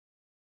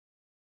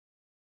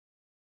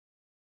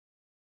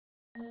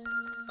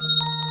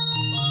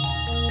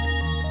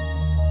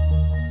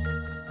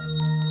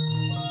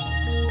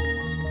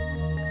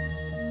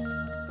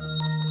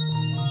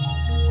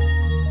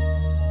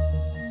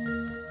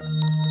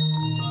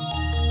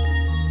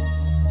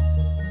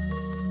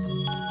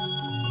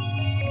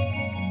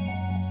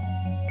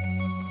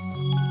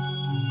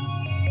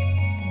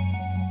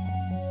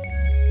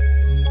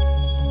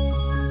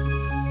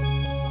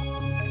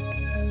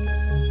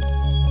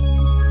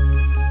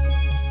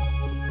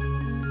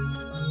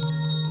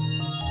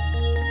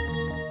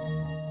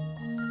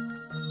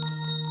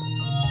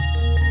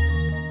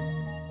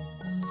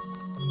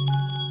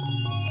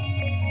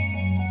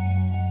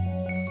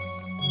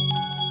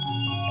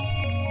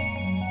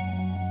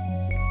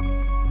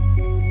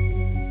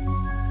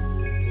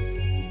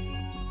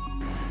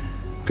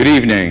Good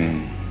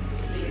evening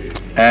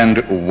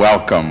and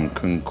welcome.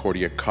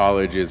 Concordia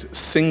College is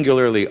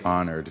singularly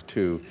honored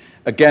to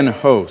again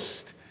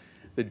host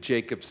the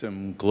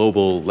Jacobson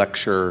Global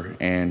Lecture,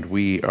 and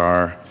we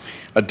are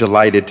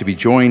delighted to be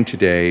joined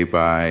today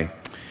by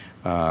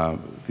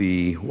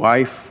the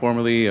wife,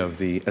 formerly of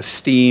the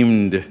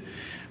esteemed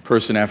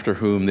person after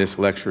whom this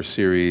lecture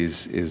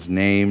series is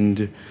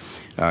named,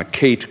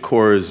 Kate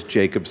Kors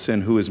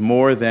Jacobson, who is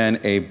more than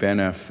a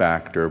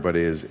benefactor, but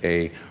is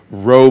a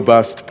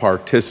robust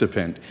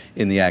participant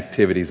in the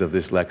activities of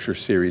this lecture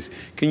series.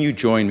 Can you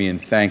join me in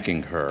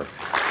thanking her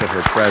for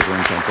her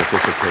presence and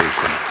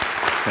participation?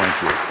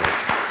 Thank you, Kate.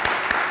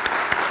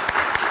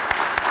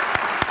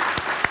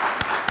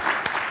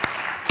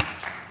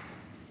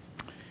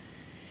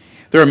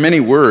 There are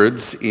many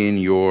words in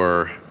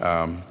your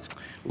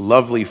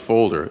lovely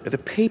folder. The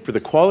paper,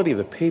 the quality of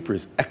the paper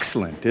is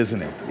excellent,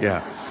 isn't it?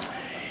 Yeah.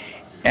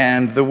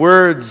 And the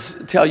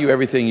words tell you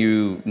everything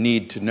you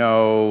need to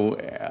know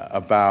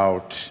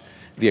about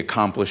the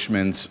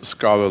accomplishments,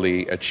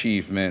 scholarly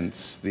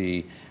achievements,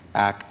 the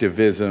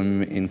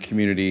activism in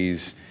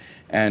communities,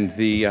 and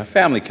the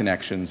family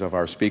connections of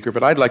our speaker.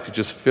 But I'd like to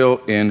just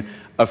fill in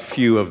a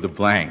few of the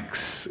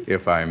blanks,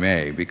 if I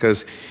may,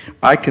 because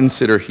I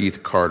consider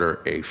Heath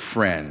Carter a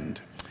friend.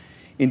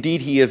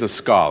 Indeed, he is a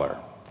scholar.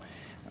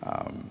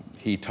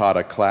 He taught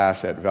a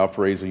class at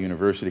Valparaiso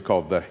University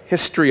called The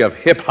History of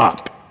Hip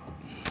Hop.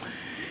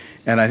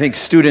 And I think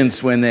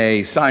students, when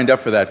they signed up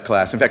for that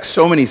class, in fact,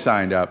 so many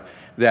signed up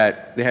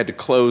that they had to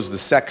close the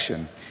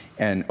section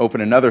and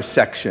open another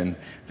section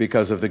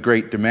because of the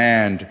great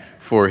demand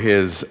for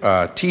his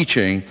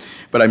teaching.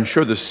 But I'm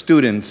sure the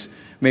students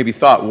maybe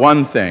thought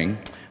one thing,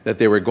 that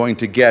they were going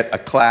to get a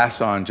class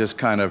on just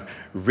kind of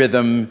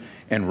rhythm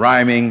and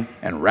rhyming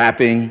and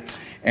rapping.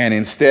 And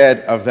instead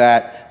of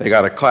that, they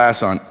got a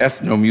class on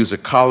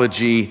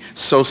ethnomusicology,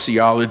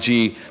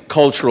 sociology,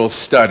 cultural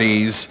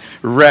studies,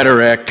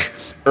 rhetoric,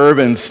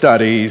 urban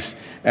studies,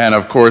 and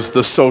of course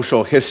the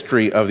social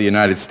history of the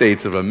United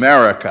States of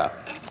America.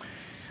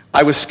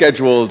 I was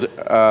scheduled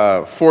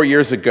 4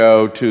 years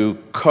ago to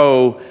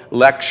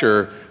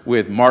co-lecture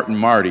with Martin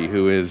Marty,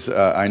 who is,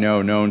 I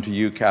know, known to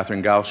you,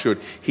 Catherine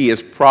Galschut. He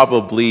is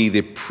probably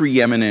the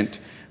preeminent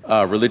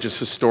religious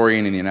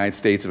historian in the United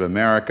States of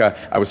America.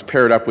 I was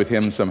paired up with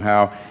him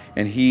somehow,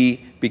 and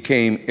he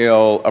became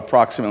ill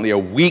approximately a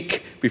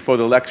week before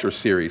the lecture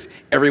series.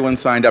 Everyone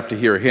signed up to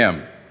hear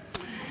him.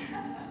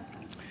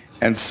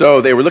 And so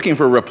they were looking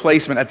for a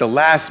replacement. At the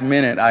last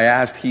minute, I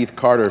asked Heath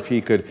Carter if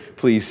he could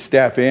please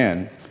step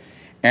in.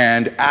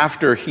 And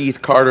after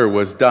Heath Carter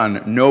was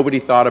done, nobody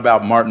thought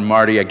about Martin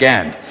Marty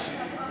again.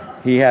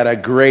 He had a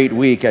great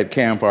week at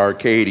Camp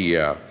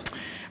Arcadia.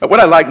 What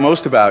I like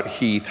most about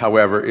Heath,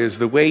 however, is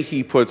the way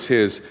he puts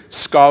his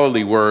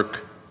scholarly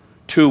work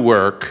to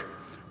work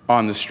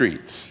on the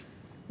streets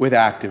with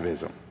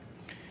activism.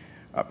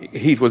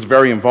 Heath was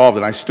very involved,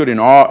 and I stood in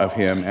awe of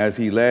him as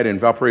he led in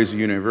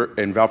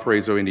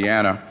Valparaiso,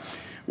 Indiana,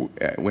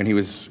 when he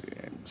was,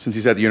 since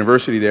he's at the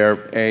university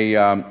there,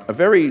 a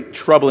very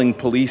troubling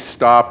police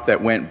stop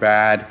that went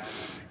bad,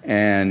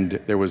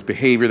 and there was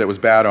behavior that was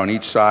bad on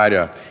each side.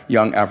 A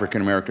young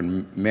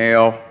African-American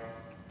male,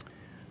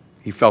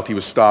 he felt he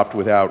was stopped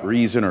without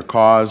reason or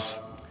cause.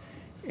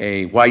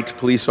 A white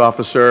police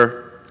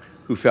officer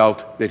who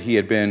felt that he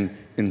had been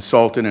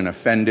insulted and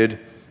offended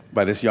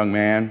by this young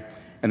man.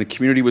 And the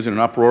community was in an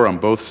uproar on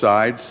both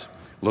sides.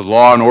 The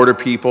law and order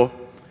people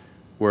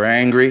were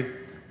angry.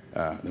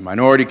 The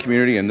minority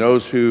community and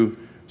those who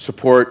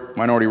support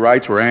minority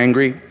rights were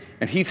angry.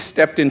 And Heath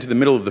stepped into the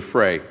middle of the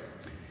fray.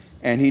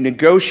 And he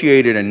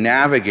negotiated and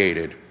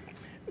navigated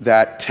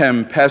that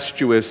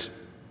tempestuous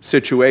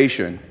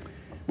situation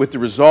with the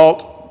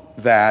result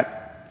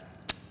that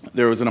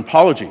there was an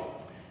apology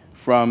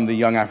from the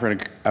young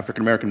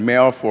African-American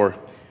male for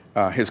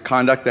his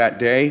conduct that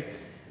day.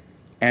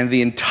 And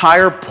the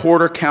entire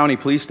Porter County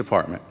Police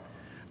Department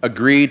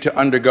agreed to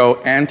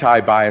undergo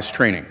anti-bias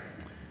training,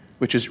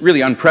 which is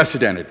really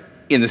unprecedented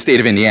in the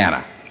state of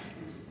Indiana.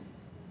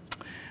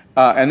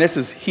 And this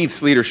is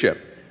Heath's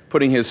leadership,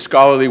 putting his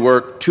scholarly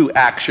work to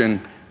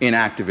action in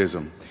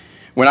activism.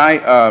 When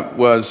I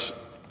was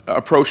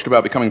approached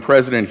about becoming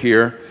president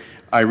here,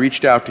 I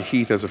reached out to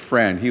Heath as a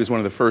friend. He was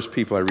one of the first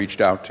people I reached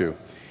out to.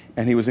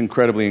 And he was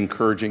incredibly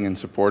encouraging and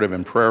supportive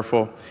and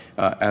prayerful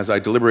as I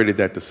deliberated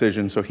that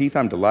decision. So Heath,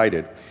 I'm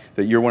delighted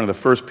that you're one of the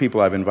first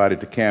people I've invited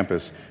to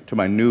campus, to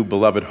my new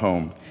beloved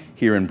home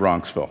here in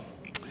Bronxville.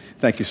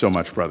 Thank you so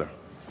much, brother.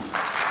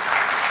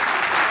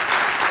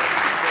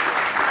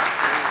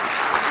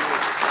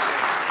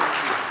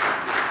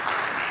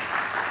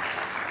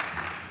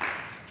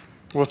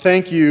 Well,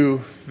 thank you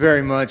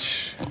very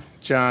much,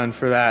 John,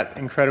 for that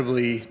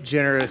incredibly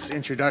generous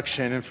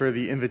introduction and for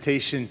the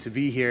invitation to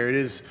be here. It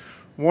is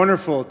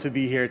wonderful to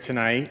be here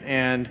tonight,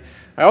 and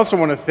I also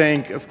want to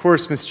thank, of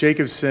course, Ms.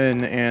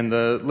 Jacobson and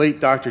the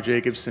late Dr.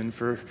 Jacobson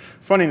for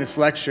funding this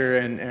lecture,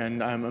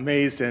 and I'm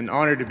amazed and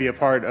honored to be a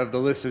part of the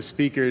list of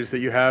speakers that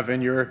you have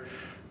in your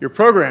your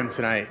program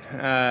tonight.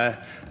 I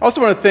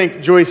also want to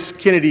thank Joyce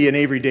Kennedy and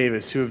Avery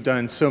Davis, who have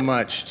done so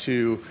much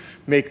to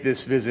make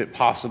this visit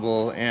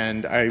possible,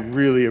 and I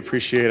really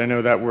appreciate it. I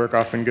know that work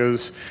often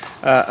goes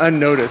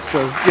unnoticed,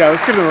 so yeah,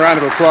 let's give them a round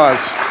of applause.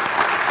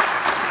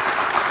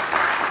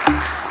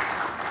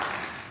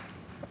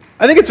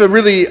 I think it's a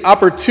really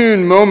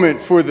opportune moment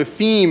for the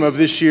theme of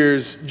this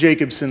year's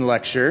Jacobson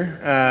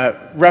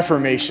lecture,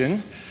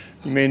 Reformation.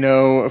 You may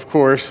know, of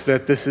course,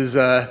 that this is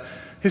a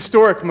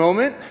historic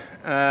moment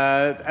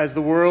as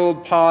the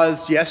world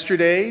paused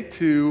yesterday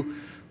to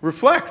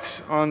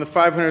reflect on the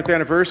 500th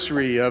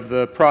anniversary of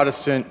the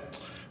Protestant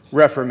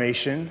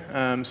Reformation.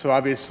 So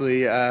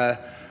obviously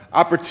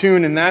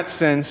opportune in that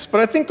sense, but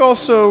I think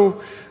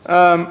also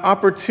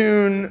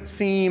opportune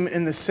theme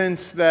in the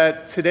sense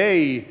that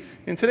today,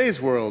 in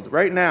today's world,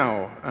 right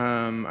now,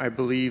 I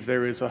believe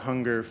there is a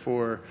hunger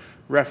for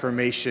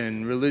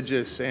reformation,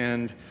 religious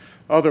and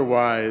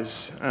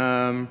otherwise.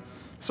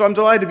 So I'm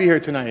delighted to be here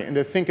tonight and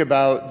to think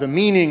about the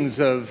meanings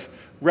of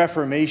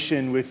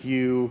reformation with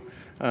you,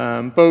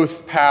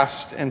 both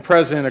past and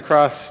present,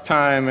 across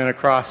time and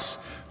across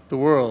the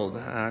world,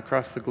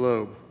 across the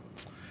globe.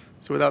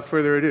 So without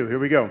further ado, here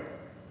we go.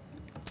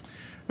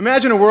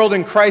 Imagine a world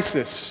in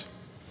crisis,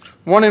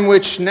 one in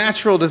which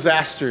natural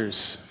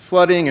disasters,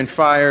 flooding and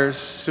fires,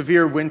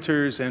 severe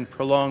winters and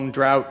prolonged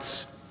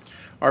droughts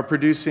are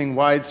producing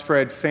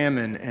widespread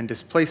famine and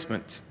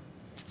displacement.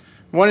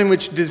 One in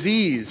which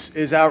disease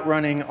is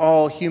outrunning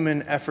all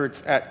human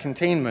efforts at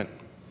containment.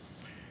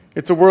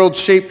 It's a world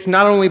shaped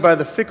not only by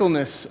the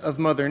fickleness of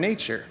Mother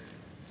Nature,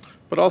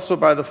 but also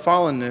by the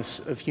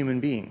fallenness of human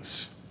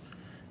beings.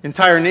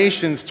 Entire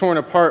nations torn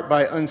apart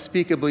by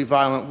unspeakably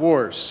violent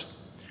wars.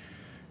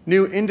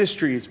 New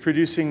industries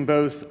producing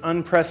both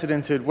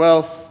unprecedented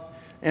wealth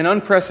and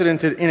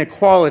unprecedented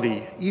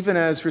inequality, even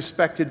as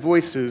respected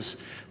voices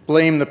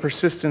blame the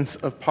persistence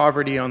of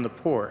poverty on the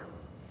poor.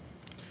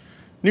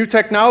 New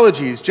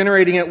technologies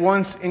generating at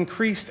once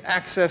increased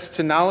access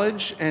to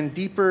knowledge and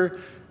deeper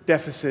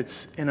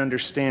deficits in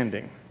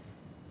understanding.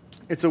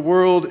 It's a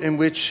world in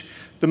which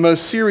the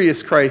most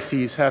serious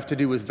crises have to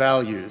do with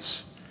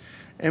values,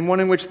 and one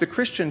in which the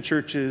Christian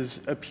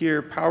churches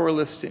appear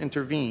powerless to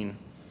intervene,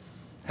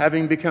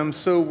 having become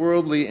so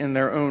worldly in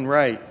their own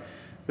right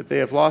that they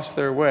have lost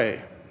their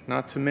way,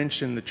 not to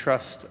mention the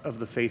trust of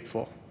the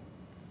faithful.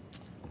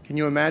 Can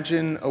you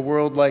imagine a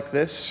world like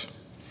this?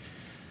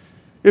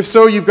 If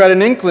so, you've got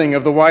an inkling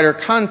of the wider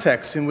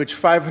context in which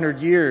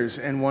 500 years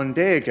and one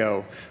day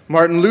ago,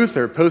 Martin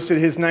Luther posted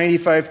his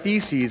 95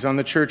 Theses on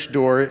the church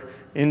door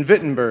in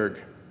Wittenberg.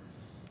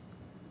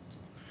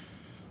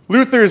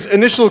 Luther's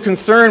initial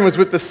concern was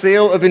with the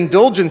sale of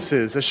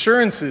indulgences,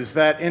 assurances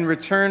that in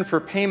return for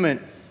payment,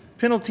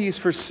 penalties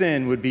for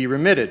sin would be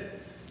remitted,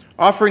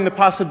 offering the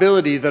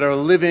possibility that a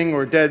living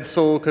or dead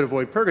soul could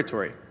avoid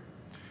purgatory.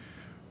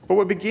 But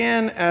what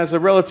began as a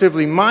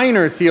relatively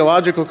minor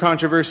theological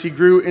controversy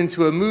grew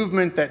into a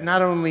movement that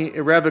not only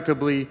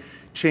irrevocably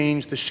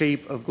changed the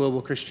shape of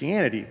global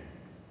Christianity,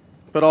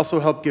 but also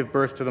helped give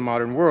birth to the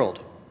modern world.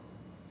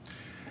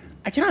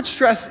 I cannot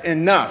stress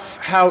enough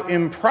how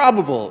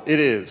improbable it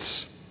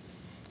is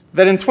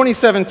that in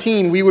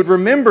 2017 we would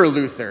remember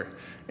Luther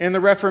and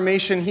the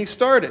Reformation he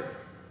started.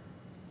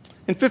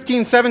 In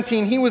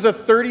 1517, he was a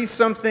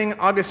 30-something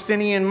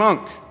Augustinian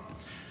monk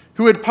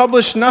who had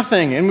published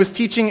nothing and was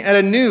teaching at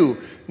a new,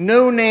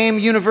 no-name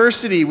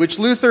university, which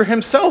Luther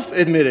himself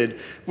admitted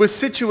was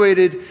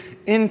situated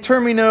in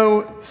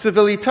termino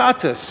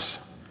civilitatis,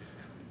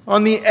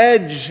 on the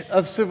edge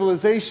of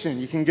civilization.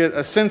 You can get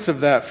a sense of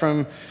that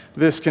from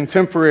this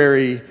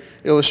contemporary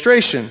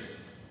illustration.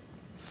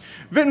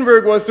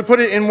 Wittenberg was, to put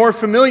it in more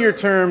familiar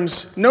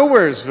terms,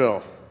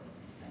 Nowheresville.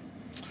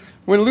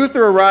 When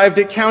Luther arrived,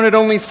 it counted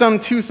only some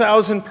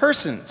 2,000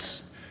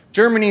 persons.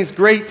 Germany's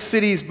great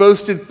cities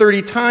boasted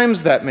 30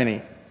 times that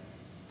many.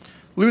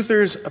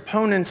 Luther's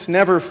opponents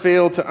never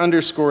failed to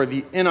underscore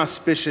the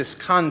inauspicious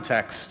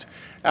context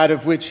out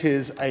of which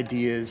his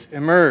ideas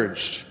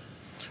emerged.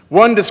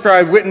 One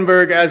described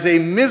Wittenberg as a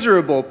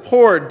miserable,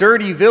 poor,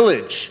 dirty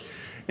village,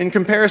 in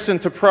comparison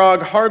to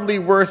Prague, hardly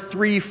worth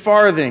 3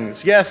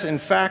 farthings. Yes, in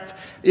fact,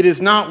 it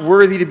is not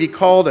worthy to be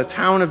called a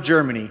town of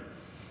Germany.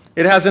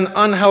 It has an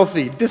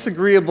unhealthy,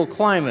 disagreeable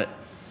climate.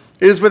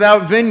 It is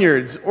without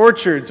vineyards,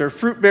 orchards, or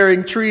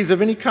fruit-bearing trees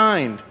of any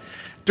kind.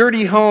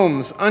 Dirty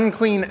homes,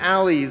 unclean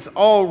alleys,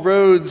 all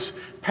roads,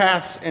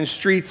 paths, and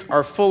streets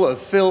are full of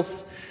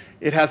filth.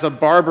 It has a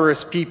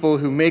barbarous people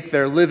who make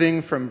their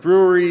living from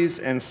breweries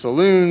and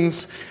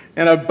saloons,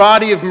 and a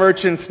body of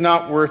merchants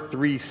not worth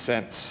 3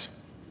 cents.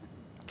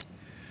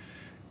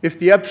 If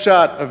the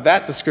upshot of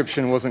that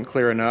description wasn't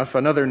clear enough,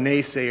 another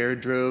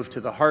naysayer drove to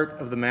the heart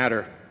of the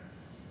matter,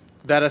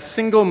 that a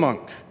single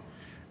monk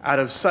out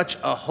of such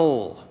a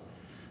hole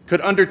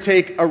could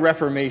undertake a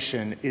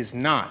reformation is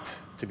not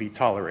to be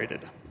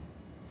tolerated.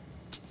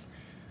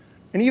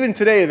 And even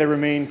today, there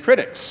remain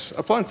critics,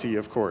 aplenty,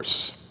 of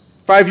course.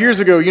 5 years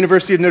ago,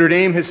 University of Notre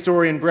Dame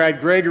historian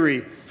Brad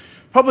Gregory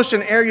published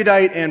an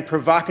erudite and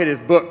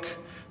provocative book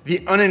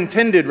The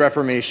Unintended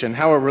Reformation,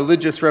 How a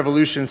Religious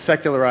Revolution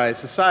Secularized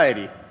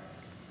Society,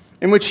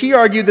 in which he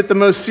argued that the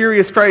most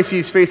serious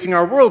crises facing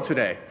our world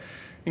today,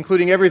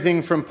 including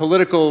everything from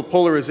political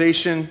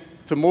polarization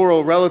to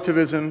moral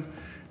relativism,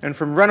 and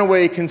from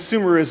runaway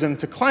consumerism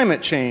to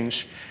climate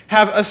change,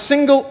 have a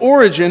single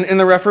origin in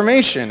the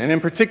Reformation, and in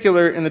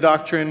particular in the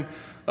doctrine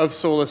of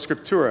sola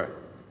scriptura.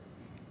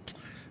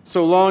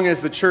 So long as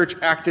the church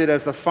acted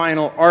as the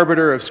final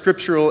arbiter of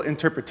scriptural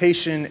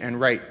interpretation and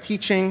right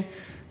teaching,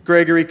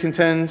 Gregory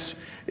contends,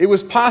 it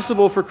was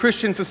possible for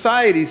Christian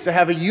societies to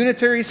have a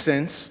unitary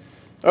sense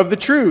of the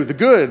true, the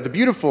good, the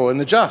beautiful, and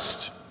the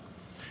just.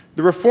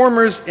 The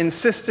Reformers'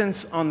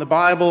 insistence on the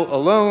Bible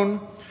alone,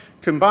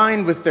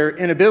 combined with their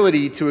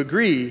inability to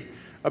agree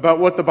about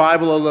what the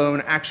Bible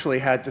alone actually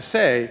had to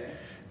say,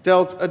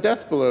 dealt a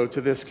death blow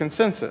to this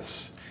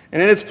consensus.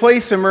 And in its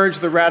place emerged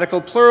the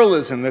radical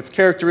pluralism that's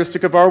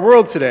characteristic of our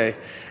world today,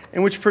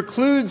 and which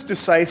precludes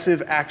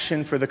decisive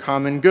action for the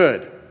common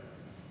good,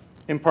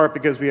 in part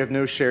because we have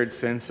no shared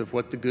sense of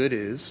what the good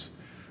is,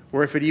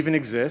 or if it even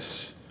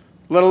exists,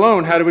 let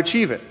alone how to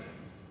achieve it.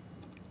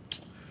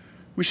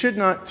 We should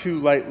not too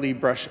lightly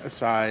brush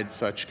aside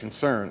such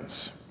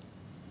concerns.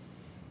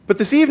 But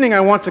this evening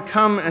I want to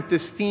come at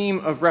this theme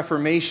of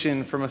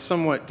Reformation from a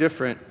somewhat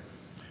different,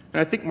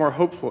 and I think more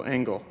hopeful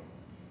angle.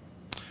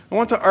 I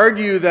want to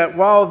argue that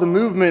while the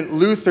movement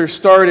Luther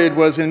started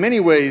was in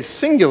many ways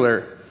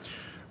singular,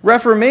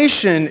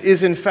 Reformation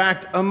is in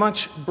fact a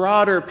much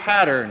broader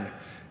pattern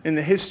in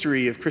the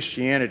history of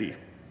Christianity,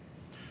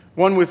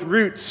 one with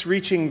roots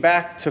reaching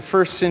back to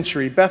first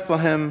century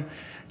Bethlehem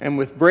and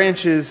with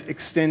branches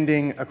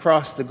extending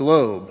across the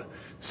globe,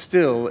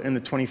 still in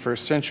the 21st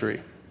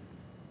century.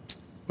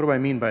 What do I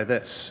mean by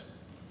this?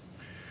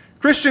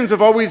 Christians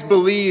have always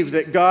believed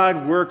that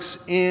God works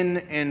in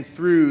and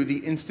through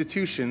the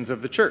institutions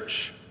of the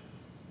church.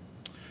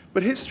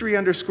 But history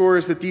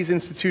underscores that these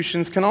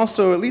institutions can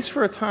also, at least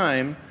for a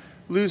time,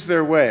 lose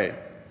their way,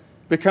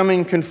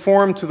 becoming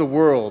conformed to the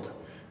world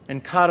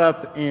and caught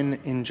up in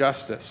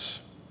injustice.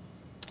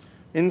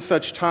 In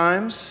such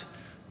times,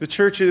 the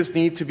churches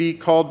need to be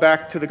called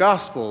back to the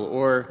gospel,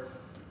 or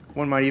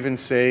one might even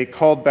say,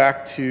 called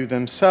back to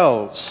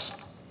themselves.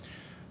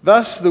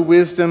 Thus, the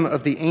wisdom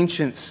of the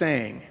ancient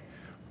saying,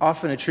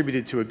 often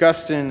attributed to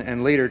Augustine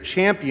and later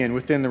championed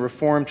within the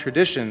Reformed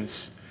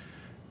traditions,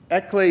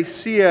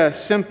 Ecclesia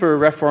semper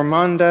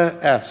reformanda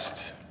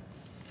est.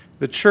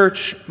 The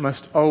church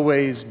must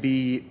always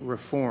be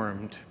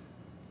reformed.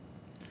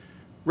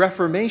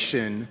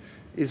 Reformation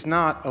is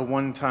not a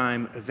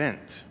one-time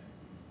event.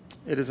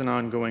 It is an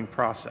ongoing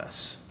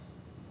process.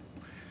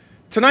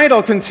 Tonight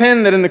I'll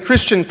contend that in the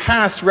Christian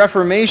past,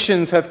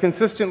 reformations have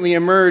consistently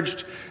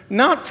emerged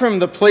not from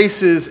the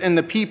places and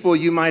the people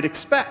you might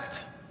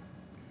expect,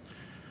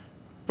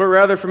 but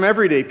rather from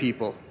everyday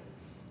people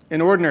in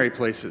ordinary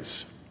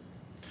places.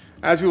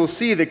 As we will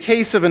see, the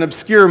case of an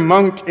obscure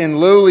monk in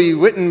lowly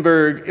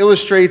Wittenberg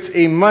illustrates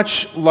a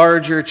much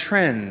larger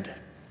trend.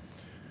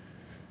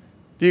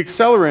 The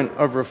accelerant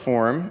of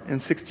reform in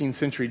 16th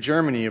century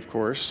Germany, of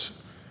course,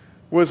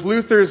 was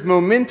Luther's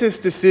momentous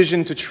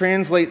decision to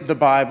translate the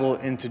Bible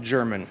into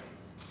German.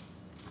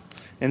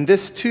 And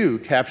this, too,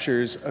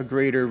 captures a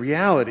greater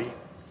reality,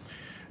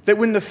 that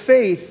when the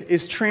faith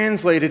is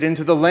translated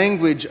into the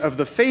language of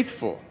the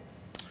faithful,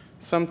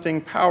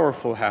 something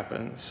powerful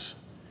happens.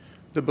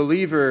 The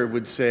believer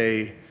would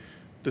say,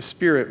 the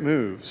Spirit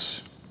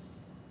moves.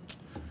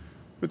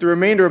 With the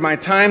remainder of my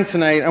time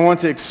tonight, I want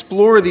to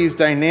explore these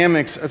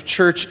dynamics of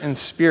church and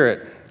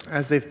spirit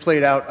as they've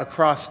played out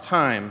across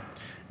time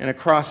and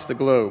across the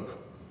globe.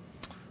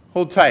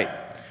 Hold tight.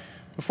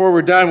 Before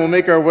we're done, we'll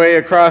make our way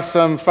across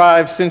some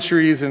 5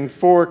 centuries and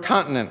 4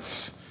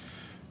 continents.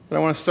 But I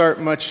want to start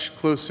much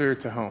closer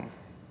to home.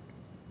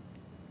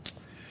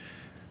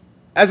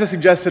 As I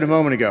suggested a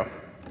moment ago,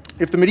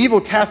 if the medieval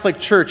Catholic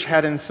Church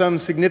had in some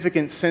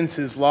significant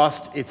senses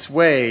lost its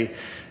way,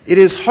 it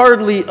is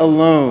hardly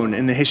alone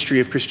in the history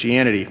of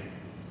Christianity.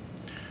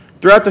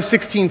 Throughout the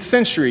 16th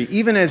century,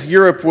 even as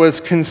Europe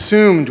was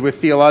consumed with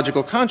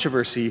theological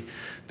controversy,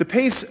 the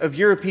pace of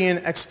European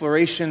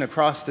exploration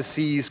across the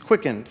seas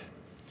quickened.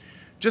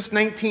 Just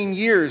 19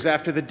 years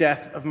after the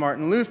death of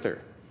Martin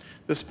Luther,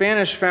 the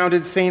Spanish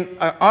founded St.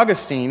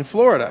 Augustine,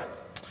 Florida.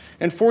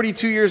 And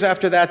 42 years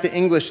after that, the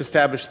English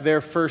established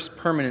their first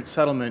permanent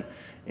settlement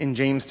in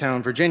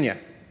Jamestown, Virginia.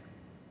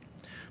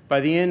 By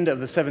the end of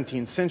the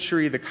 17th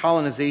century, the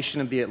colonization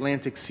of the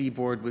Atlantic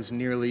seaboard was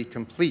nearly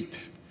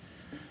complete.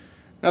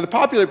 Now, the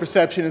popular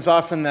perception is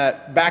often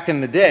that back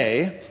in the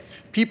day,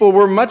 people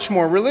were much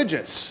more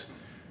religious,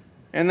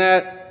 and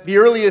that the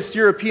earliest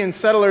European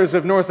settlers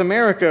of North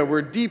America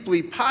were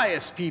deeply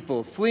pious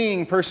people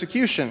fleeing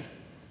persecution.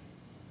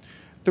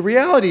 The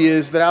reality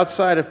is that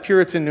outside of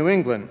Puritan New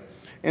England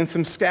and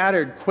some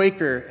scattered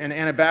Quaker and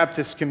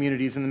Anabaptist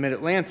communities in the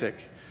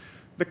mid-Atlantic,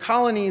 the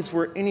colonies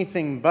were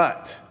anything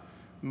but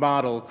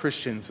model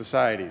Christian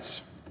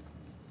societies.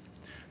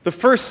 The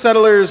first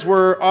settlers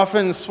were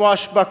often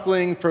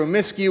swashbuckling,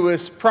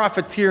 promiscuous,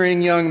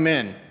 profiteering young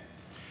men.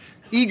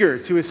 eager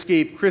to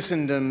escape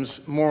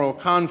Christendom's moral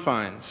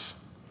confines.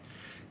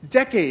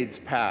 Decades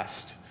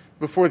passed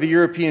before the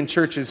European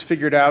churches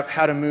figured out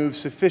how to move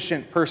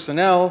sufficient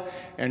personnel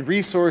and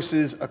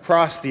resources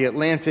across the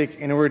Atlantic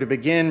in order to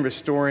begin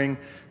restoring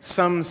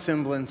some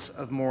semblance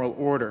of moral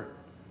order.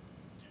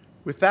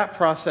 With that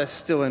process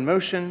still in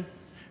motion,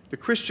 the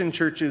Christian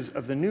churches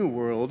of the New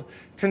World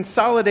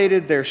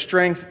consolidated their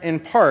strength in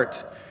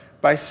part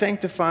by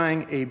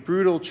sanctifying a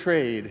brutal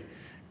trade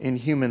in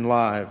human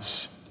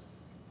lives.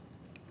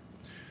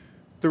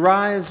 The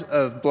rise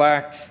of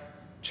black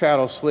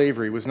chattel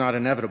slavery was not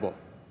inevitable.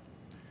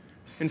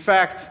 In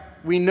fact,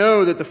 we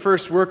know that the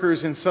first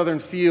workers in southern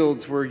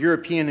fields were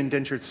European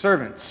indentured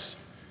servants.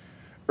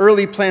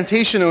 Early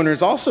plantation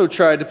owners also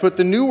tried to put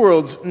the New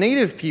World's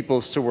native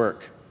peoples to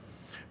work,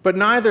 but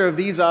neither of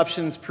these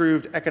options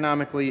proved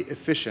economically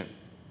efficient.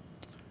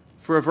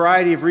 For a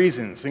variety of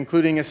reasons,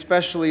 including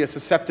especially a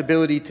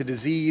susceptibility to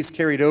disease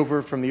carried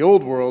over from the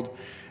Old World,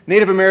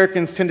 Native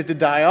Americans tended to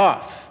die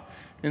off,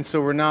 and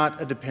so were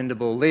not a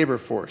dependable labor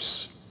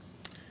force.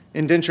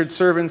 Indentured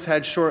servants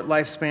had short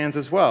lifespans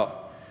as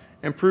well,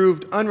 and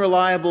proved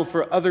unreliable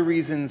for other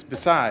reasons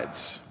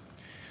besides.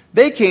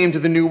 They came to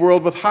the New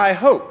World with high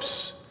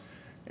hopes,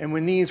 and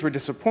when these were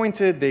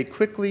disappointed, they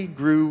quickly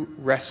grew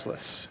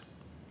restless.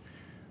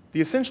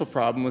 The essential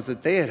problem was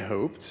that they had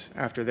hoped,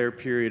 after their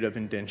period of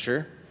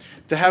indenture,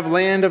 to have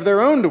land of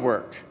their own to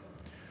work.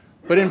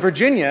 But in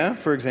Virginia,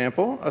 for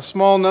example, a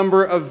small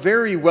number of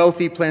very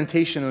wealthy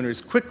plantation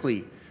owners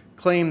quickly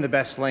claimed the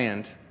best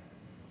land.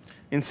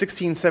 In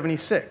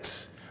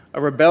 1676,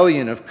 a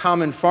rebellion of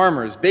common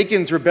farmers,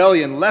 Bacon's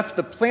Rebellion, left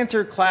the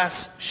planter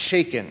class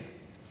shaken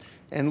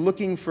and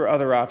looking for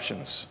other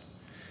options.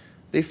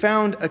 They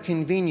found a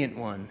convenient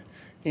one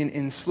in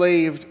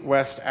enslaved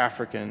West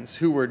Africans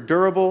who were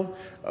durable,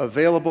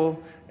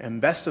 available,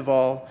 and best of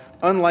all,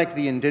 unlike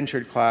the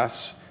indentured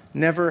class,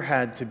 never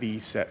had to be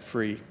set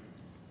free.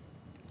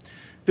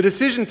 The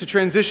decision to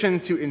transition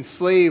to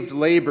enslaved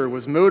labor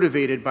was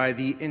motivated by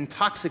the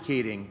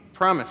intoxicating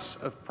promise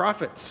of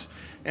profits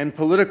and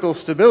political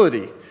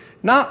stability,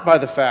 not by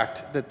the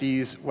fact that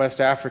these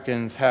West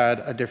Africans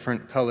had a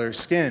different color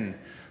skin.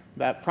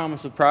 That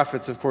promise of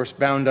profits, of course,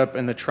 bound up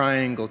in the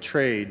triangle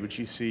trade, which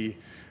you see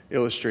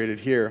illustrated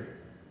here.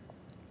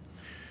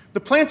 The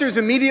planters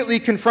immediately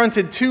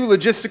confronted two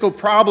logistical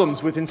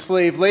problems with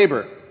enslaved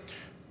labor.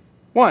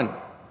 One,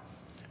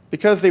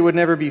 because they would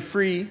never be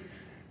free,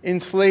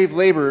 enslaved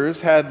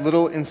laborers had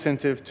little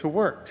incentive to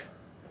work.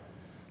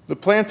 The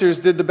planters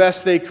did the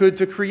best they could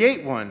to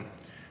create one,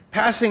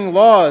 passing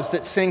laws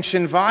that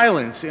sanctioned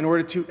violence in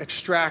order to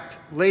extract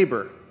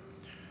labor.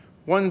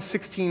 One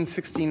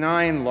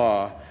 1669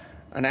 law,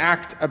 an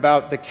act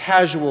about the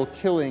casual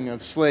killing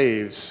of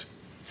slaves,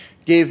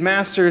 gave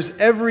masters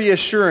every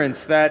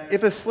assurance that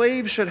if a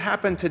slave should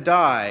happen to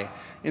die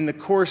in the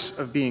course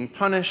of being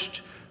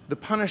punished, the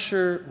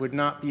punisher would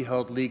not be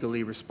held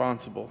legally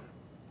responsible.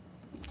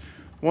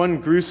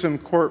 One gruesome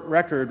court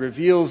record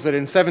reveals that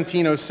in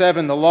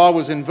 1707 the law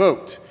was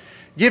invoked,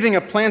 giving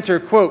a planter,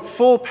 quote,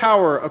 full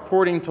power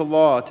according to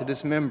law to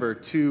dismember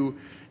two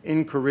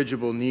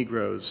incorrigible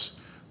Negroes,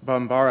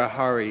 Bambara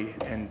Hari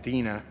and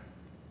Dina.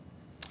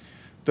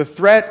 The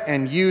threat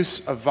and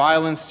use of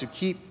violence to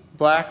keep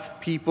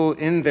black people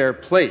in their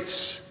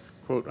place,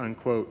 quote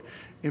unquote,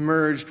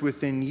 emerged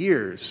within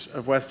years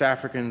of West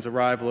Africans'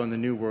 arrival in the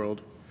New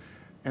World,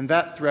 and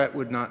that threat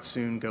would not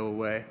soon go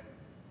away.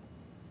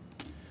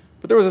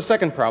 But there was a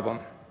second problem.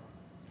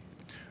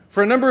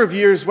 For a number of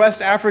years,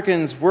 West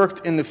Africans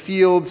worked in the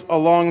fields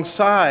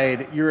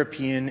alongside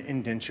European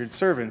indentured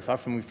servants.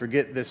 Often we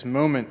forget this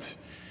moment.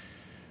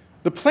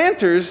 The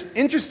planters,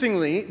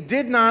 interestingly,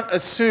 did not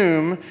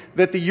assume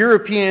that the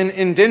European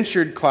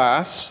indentured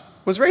class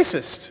was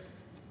racist.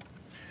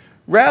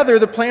 Rather,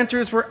 the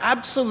planters were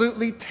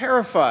absolutely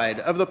terrified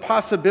of the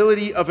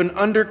possibility of an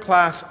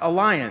underclass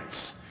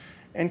alliance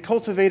and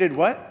cultivated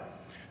what?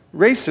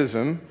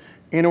 Racism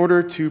in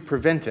order to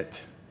prevent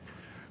it.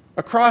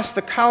 Across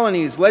the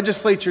colonies,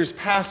 legislatures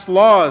passed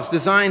laws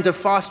designed to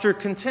foster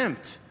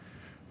contempt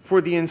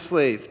for the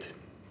enslaved.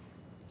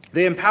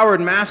 They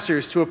empowered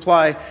masters to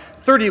apply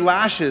 30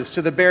 lashes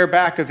to the bare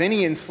back of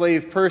any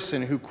enslaved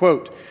person who,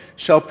 quote,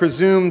 shall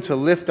presume to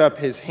lift up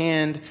his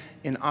hand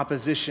in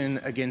opposition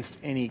against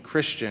any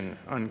Christian,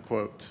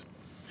 unquote.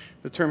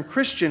 The term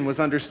Christian was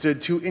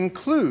understood to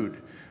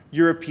include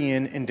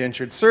European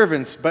indentured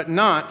servants, but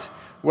not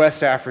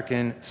West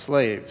African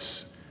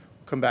slaves.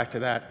 We'll come back to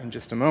that in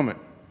just a moment.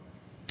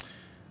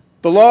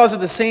 The laws at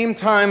the same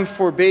time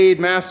forbade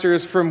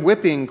masters from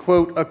whipping,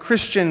 quote, a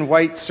Christian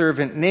white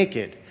servant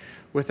naked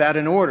without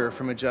an order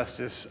from a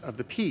justice of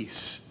the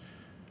peace.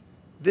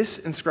 This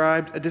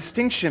inscribed a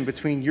distinction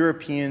between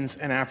Europeans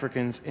and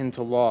Africans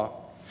into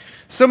law.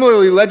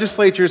 Similarly,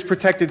 legislatures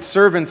protected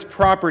servants'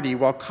 property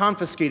while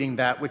confiscating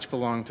that which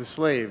belonged to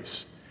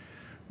slaves.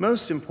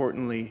 Most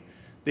importantly,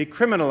 they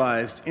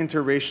criminalized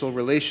interracial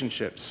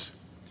relationships.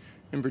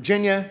 In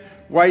Virginia,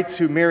 whites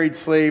who married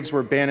slaves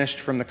were banished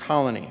from the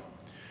colony.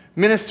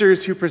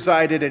 Ministers who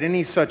presided at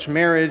any such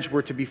marriage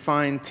were to be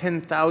fined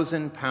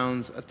 10,000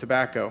 pounds of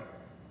tobacco.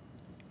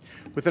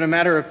 Within a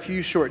matter of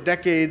few short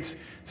decades,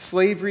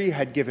 slavery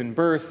had given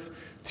birth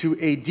to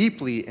a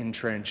deeply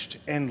entrenched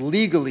and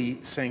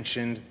legally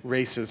sanctioned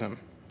racism,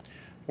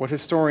 what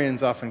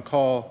historians often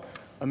call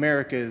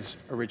America's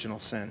original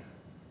sin.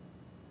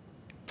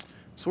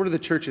 So what do the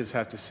churches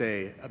have to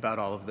say about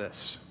all of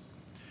this?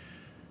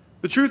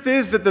 The truth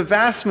is that the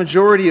vast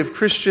majority of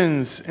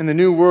Christians in the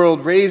New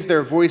World raised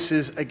their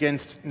voices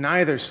against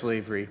neither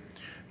slavery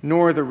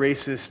nor the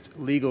racist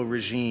legal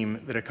regime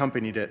that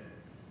accompanied it.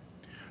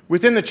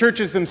 Within the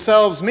churches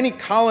themselves, many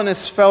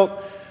colonists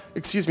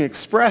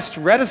expressed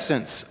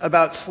reticence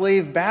about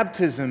slave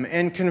baptism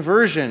and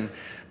conversion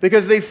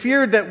because they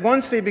feared that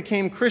once they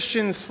became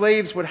Christians,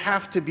 slaves would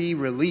have to be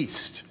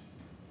released.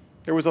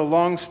 There was a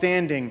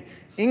long-standing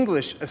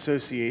English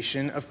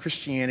association of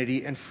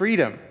Christianity and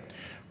freedom,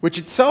 which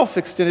itself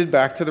extended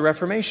back to the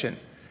Reformation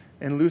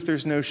and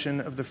Luther's notion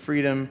of the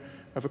freedom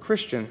of a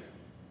Christian.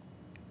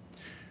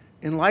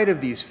 In light of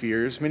these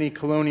fears, many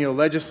colonial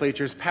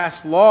legislatures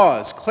passed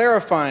laws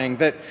clarifying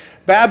that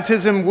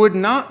baptism would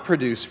not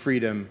produce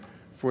freedom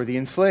for the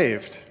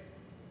enslaved.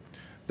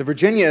 The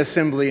Virginia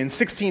Assembly in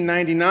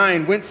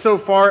 1699 went so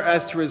far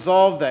as to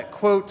resolve that,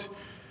 quote,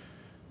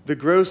 "The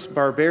gross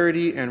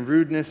barbarity and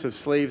rudeness of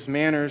slaves'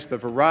 manners, the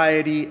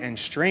variety and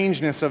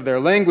strangeness of their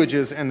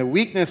languages, and the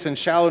weakness and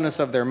shallowness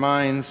of their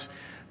minds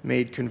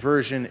made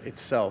conversion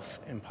itself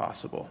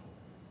impossible."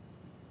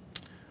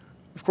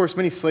 Of course,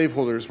 many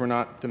slaveholders were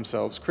not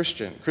themselves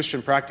Christian.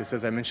 Christian practice,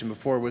 as I mentioned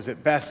before, was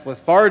at best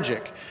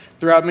lethargic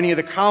throughout many of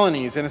the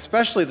colonies, and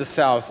especially the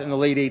South in the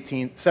late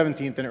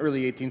 17th and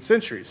early 18th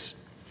centuries.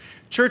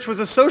 Church was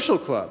a social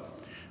club,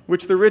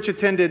 which the rich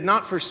attended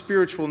not for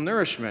spiritual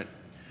nourishment,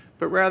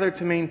 but rather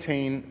to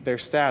maintain their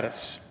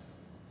status.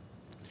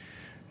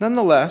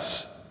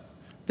 Nonetheless,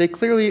 they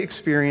clearly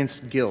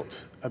experienced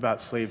guilt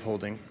about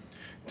slaveholding,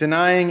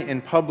 denying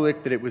in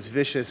public that it was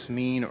vicious,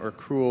 mean, or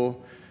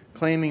cruel,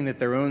 claiming that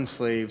their own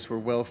slaves were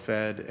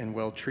well-fed and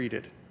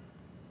well-treated,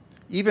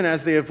 even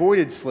as they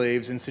avoided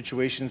slaves in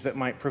situations that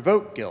might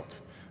provoke guilt,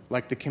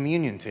 like the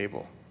communion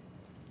table.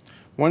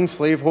 One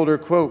slaveholder,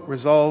 quote,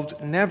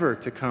 "resolved never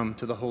to come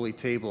to the holy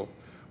table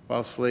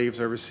while slaves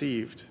are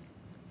received."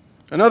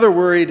 Another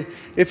worried,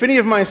 "If any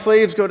of my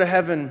slaves go to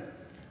heaven,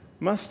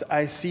 must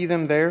I see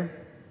them there?"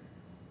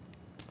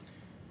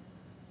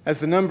 As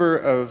the number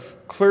of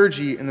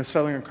clergy in the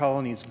southern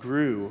colonies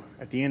grew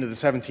at the end of the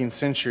 17th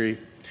century,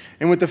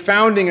 and with the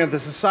founding of the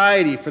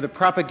Society for the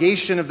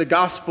Propagation of the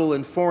Gospel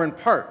in Foreign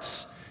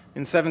Parts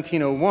in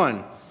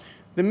 1701,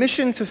 the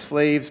mission to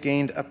slaves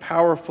gained a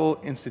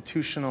powerful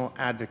institutional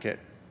advocate.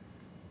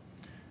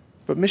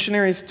 But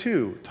missionaries,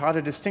 too, taught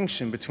a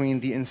distinction between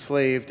the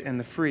enslaved and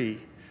the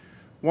free.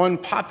 One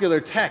popular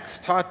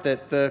text taught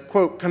that the,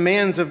 quote,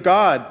 "commands of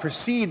God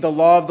precede the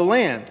law of the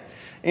land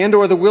and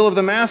or the will of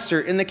the master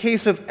in the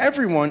case of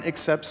everyone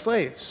except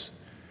slaves,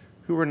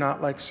 who were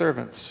not like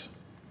servants."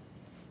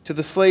 To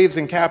the slaves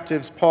and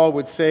captives, Paul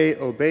would say,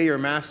 "Obey your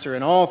master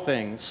in all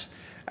things,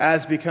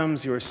 as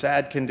becomes your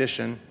sad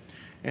condition,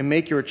 and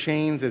make your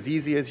chains as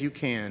easy as you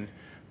can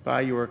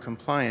by your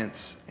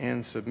compliance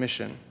and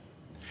submission."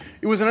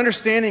 It was an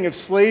understanding of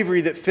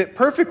slavery that fit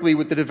perfectly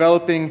with the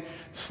developing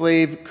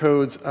slave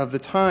codes of the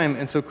time,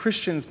 and so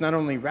Christians not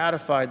only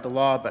ratified the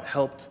law, but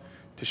helped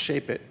to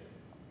shape it.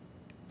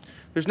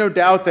 There's no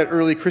doubt that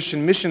early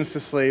Christian missions to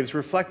slaves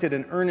reflected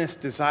an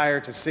earnest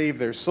desire to save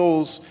their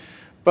souls,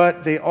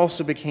 but they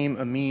also became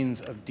a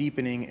means of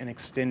deepening and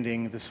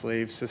extending the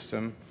slave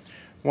system.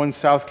 One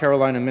South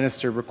Carolina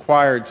minister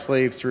required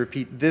slaves to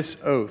repeat this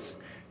oath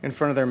in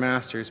front of their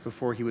masters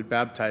before he would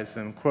baptize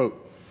them,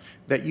 quote,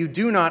 "that you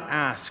do not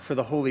ask for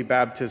the holy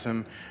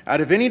baptism out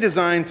of any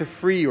design to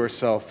free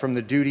yourself from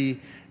the duty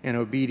and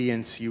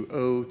obedience you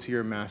owe to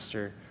your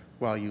master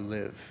while you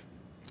live,"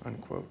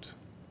 unquote.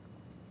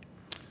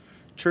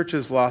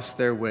 Churches lost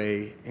their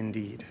way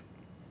indeed.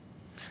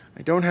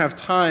 I don't have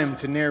time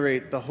to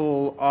narrate the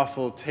whole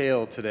awful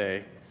tale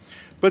today,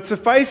 but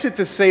suffice it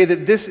to say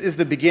that this is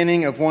the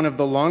beginning of one of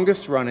the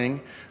longest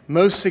running,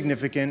 most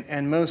significant,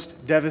 and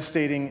most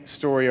devastating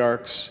story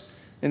arcs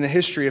in the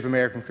history of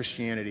American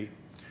Christianity,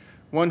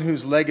 one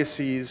whose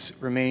legacies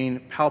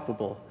remain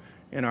palpable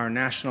in our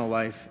national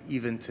life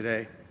even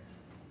today.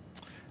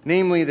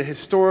 Namely, the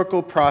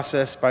historical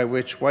process by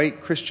which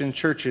white Christian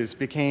churches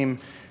became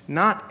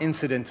not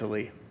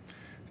incidentally,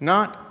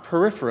 not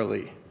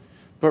peripherally,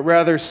 but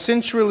rather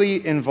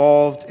centrally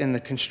involved in the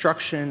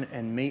construction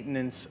and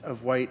maintenance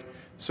of white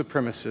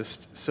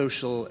supremacist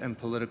social and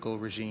political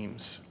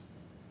regimes.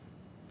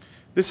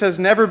 This has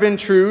never been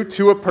true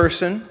to a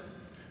person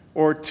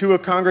or to a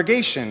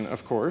congregation,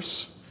 of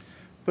course,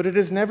 but it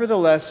has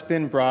nevertheless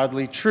been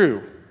broadly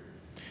true,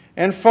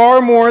 and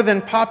far more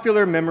than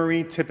popular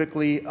memory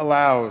typically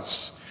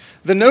allows.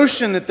 The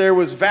notion that there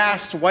was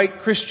vast white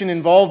Christian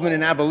involvement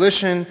in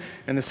abolition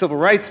and the civil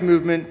rights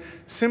movement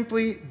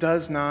simply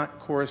does not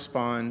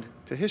correspond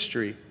to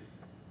history.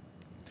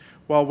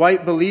 While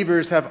white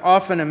believers have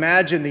often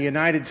imagined the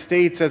United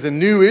States as a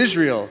new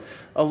Israel,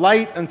 a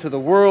light unto the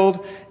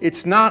world,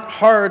 it's not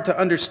hard to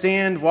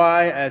understand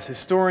why, as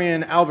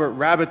historian Albert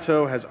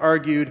Rabbitoe has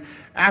argued,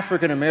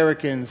 African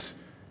Americans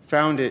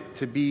found it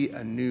to be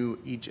a new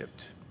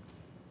Egypt.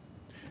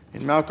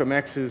 In Malcolm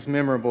X's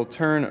memorable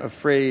turn of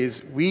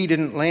phrase, we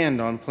didn't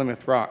land on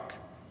Plymouth Rock.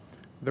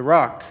 The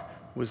rock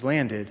was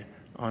landed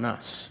on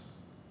us.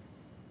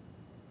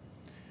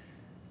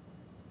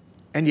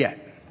 And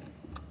yet,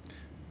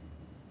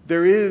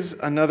 there is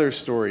another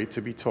story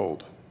to be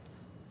told.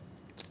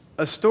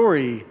 A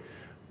story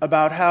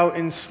about how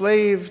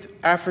enslaved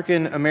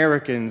African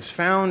Americans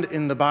found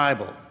in the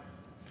Bible,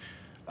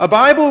 a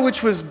Bible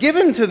which was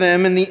given to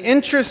them in the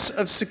interests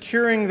of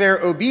securing their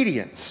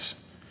obedience,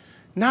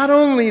 not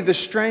only the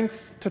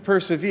strength to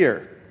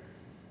persevere,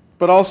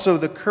 but also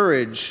the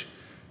courage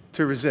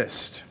to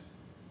resist.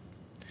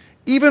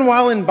 Even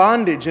while in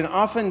bondage and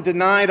often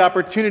denied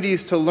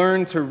opportunities to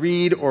learn to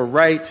read or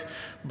write,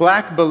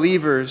 black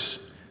believers,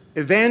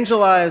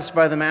 evangelized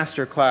by the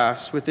master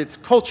class with its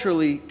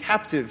culturally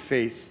captive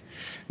faith,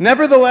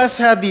 nevertheless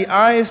had the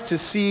eyes to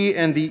see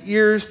and the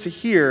ears to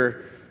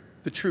hear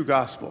the true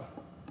gospel.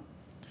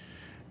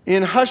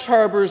 In hush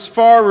harbors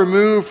far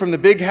removed from the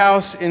big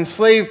house,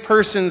 enslaved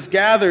persons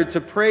gathered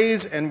to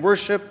praise and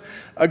worship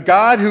a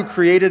God who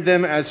created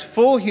them as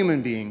full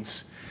human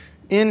beings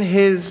in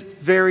his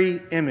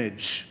very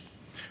image.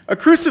 A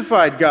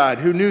crucified God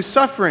who knew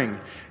suffering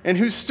and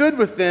who stood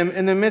with them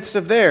in the midst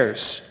of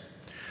theirs.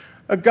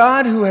 A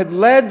God who had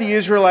led the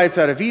Israelites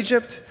out of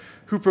Egypt,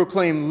 who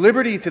proclaimed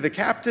liberty to the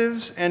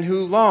captives, and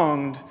who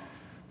longed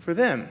for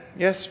them,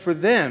 yes, for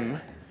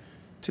them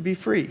to be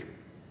free.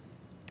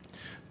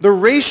 The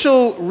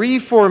racial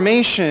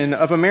reformation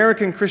of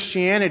American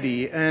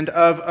Christianity and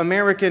of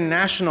American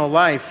national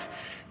life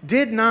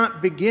did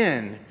not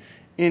begin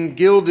in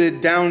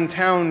gilded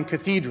downtown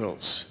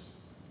cathedrals.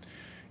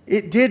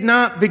 It did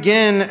not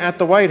begin at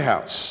the White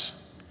House.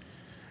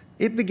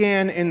 It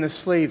began in the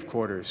slave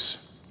quarters.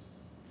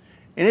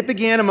 And it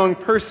began among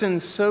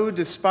persons so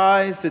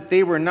despised that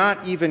they were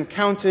not even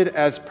counted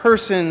as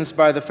persons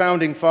by the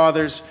founding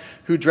fathers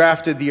who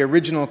drafted the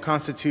original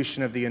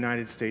Constitution of the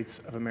United States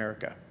of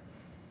America.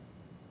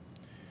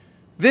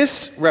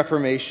 This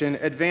Reformation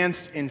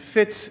advanced in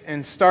fits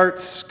and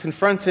starts,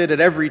 confronted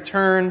at every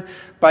turn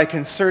by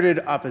concerted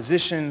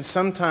opposition,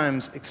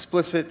 sometimes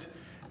explicit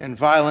and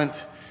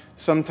violent,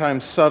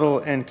 sometimes subtle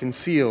and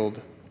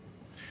concealed.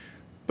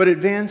 But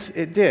advance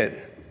it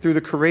did through the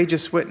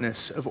courageous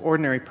witness of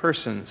ordinary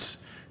persons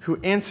who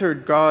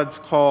answered God's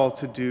call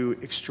to do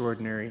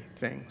extraordinary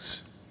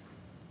things.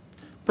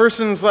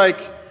 Persons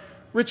like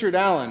Richard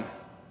Allen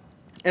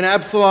and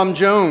Absalom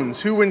Jones,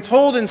 who, when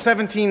told in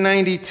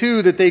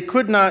 1792 that they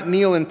could not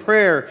kneel in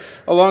prayer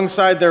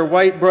alongside their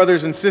white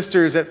brothers and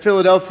sisters at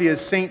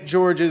Philadelphia's St.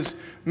 George's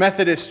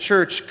Methodist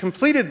Church,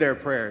 completed their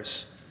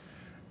prayers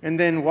and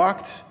then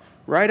walked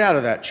right out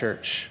of that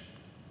church.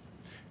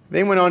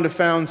 They went on to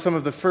found some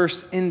of the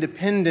first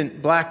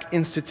independent black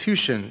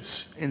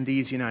institutions in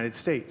these United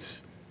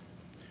States.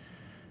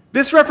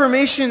 This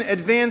Reformation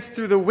advanced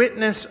through the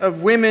witness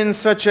of women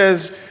such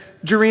as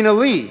Jarena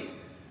Lee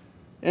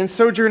and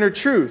Sojourner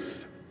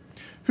Truth,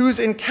 whose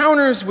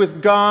encounters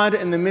with God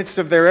in the midst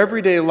of their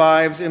everyday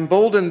lives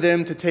emboldened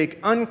them to take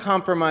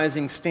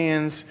uncompromising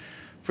stands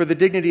for the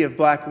dignity of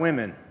black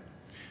women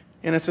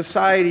in a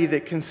society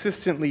that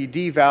consistently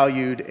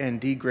devalued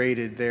and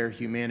degraded their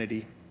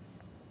humanity.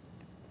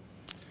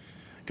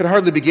 I could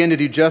hardly begin to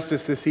do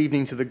justice this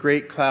evening to the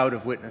great cloud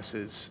of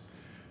witnesses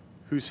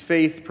whose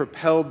faith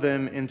propelled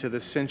them into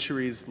the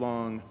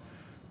centuries-long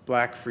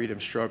black freedom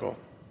struggle.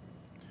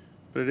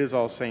 But it is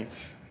All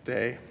Saints'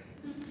 Day.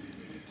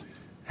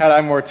 Had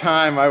I more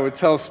time, I would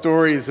tell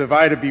stories of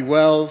Ida B.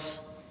 Wells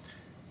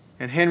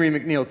and Henry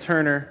McNeil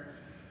Turner,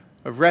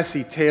 of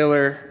Ressie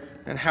Taylor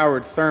and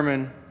Howard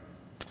Thurman,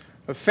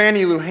 of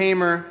Fannie Lou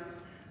Hamer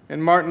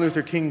and Martin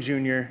Luther King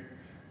Jr.,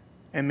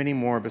 and many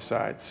more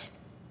besides.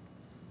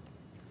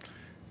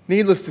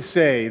 Needless to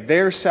say,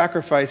 their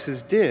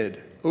sacrifices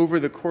did, over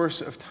the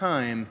course of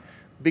time,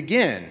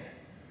 begin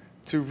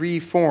to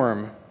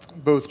reform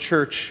both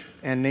church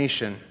and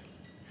nation.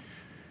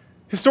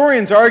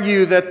 Historians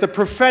argue that the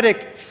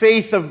prophetic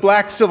faith of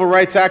black civil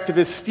rights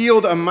activists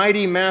steeled a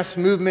mighty mass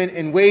movement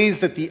in ways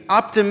that the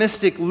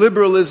optimistic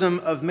liberalism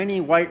of many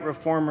white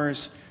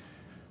reformers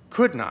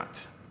could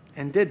not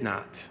and did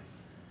not.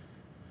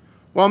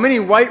 While many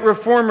white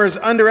reformers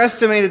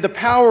underestimated the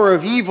power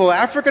of evil,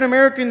 African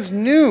Americans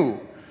knew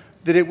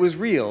that it was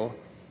real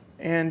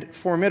and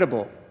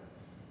formidable.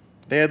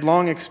 They had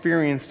long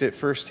experienced it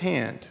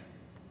firsthand.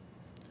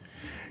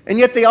 And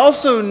yet they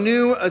also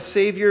knew a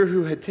Savior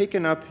who had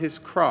taken up his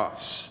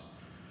cross,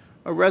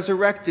 a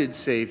resurrected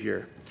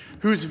Savior,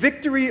 whose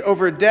victory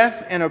over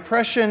death and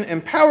oppression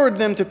empowered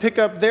them to pick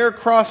up their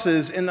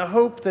crosses in the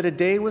hope that a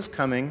day was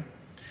coming,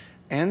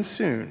 and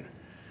soon,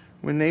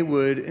 when they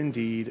would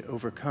indeed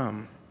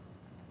overcome.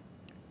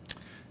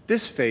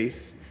 This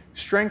faith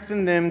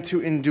strengthened them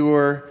to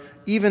endure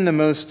even the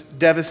most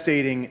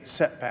devastating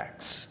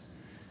setbacks,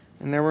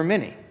 and there were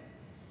many.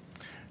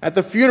 At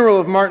the funeral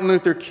of Martin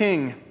Luther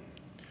King,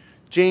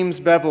 James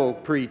Bevel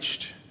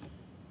preached,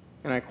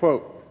 and I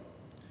quote,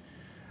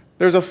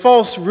 "There's a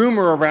false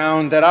rumor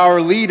around that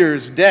our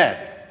leader's dead.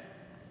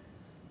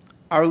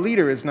 Our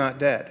leader is not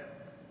dead.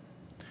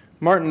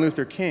 Martin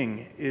Luther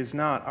King is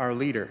not our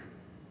leader."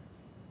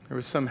 There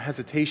was some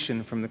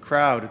hesitation from the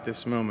crowd at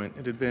this moment.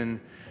 It had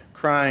been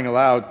crying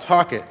aloud,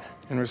 "Talk it,"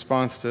 in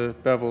response to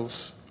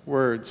Bevel's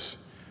words.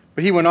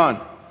 But he went on,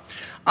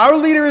 "Our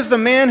leader is the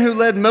man who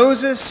led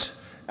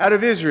Moses out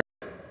of Israel."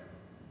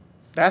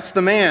 "That's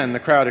the man," the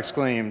crowd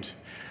exclaimed.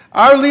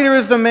 "Our leader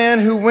is the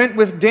man who went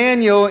with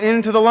Daniel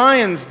into the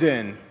lion's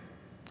den."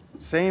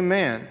 Same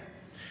man.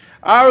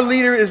 "Our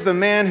leader is the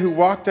man who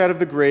walked out of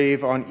the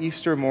grave on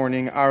Easter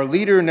morning. Our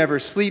leader never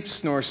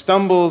sleeps nor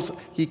stumbles.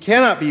 He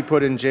cannot be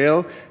put in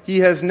jail. He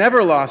has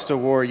never lost a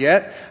war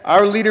yet.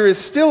 Our leader is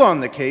still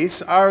on the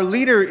case. Our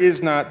leader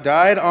is not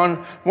died.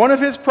 On one of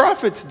his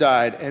prophets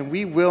died, and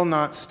we will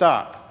not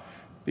stop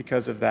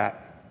because of that."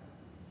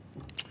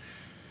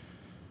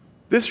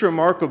 This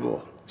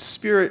remarkable,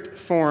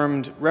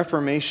 spirit-formed,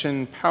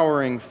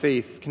 Reformation-powering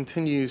faith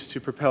continues to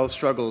propel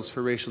struggles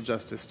for racial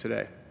justice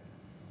today.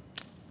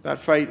 That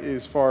fight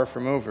is far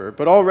from over,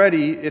 but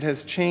already it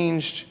has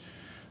changed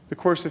the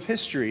course of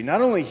history,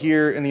 not only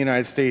here in the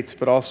United States,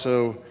 but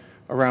also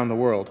around the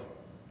world.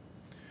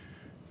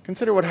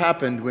 Consider what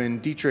happened when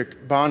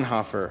Dietrich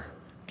Bonhoeffer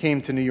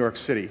came to New York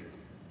City.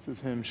 This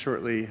is him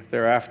shortly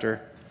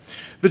thereafter.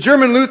 The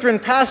German Lutheran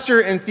pastor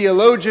and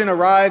theologian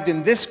arrived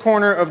in this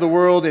corner of the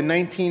world in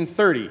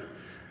 1930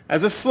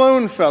 as a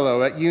Sloan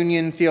Fellow at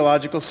Union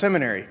Theological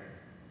Seminary.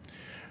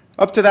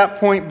 Up to that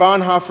point,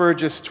 Bonhoeffer,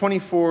 just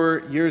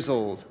 24 years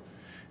old,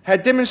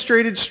 had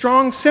demonstrated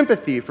strong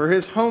sympathy for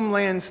his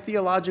homeland's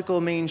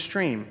theological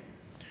mainstream,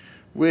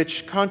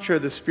 which, contra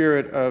the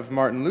spirit of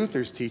Martin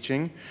Luther's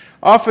teaching,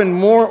 often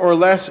more or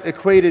less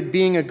equated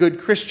being a good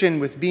Christian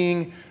with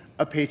being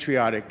a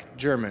patriotic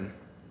German.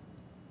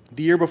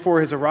 The year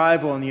before his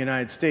arrival in the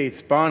United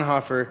States,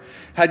 Bonhoeffer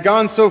had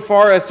gone so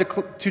far as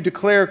to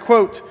declare,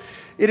 quote,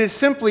 "It is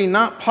simply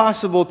not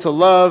possible to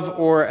love,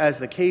 or as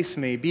the case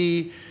may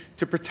be,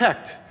 to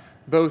protect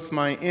both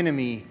my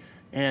enemy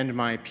and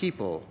my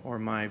people," or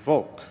my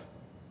Volk.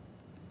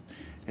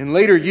 In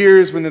later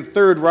years, when the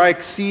Third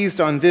Reich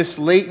seized on this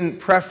latent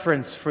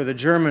preference for the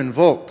German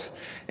Volk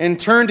and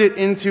turned it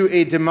into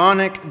a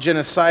demonic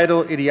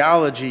genocidal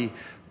ideology,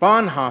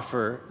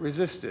 Bonhoeffer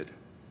resisted.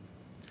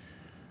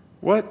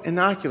 What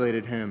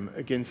inoculated him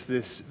against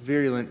this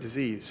virulent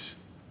disease?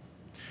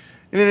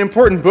 In an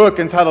important book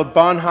entitled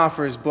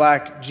Bonhoeffer's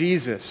Black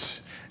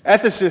Jesus,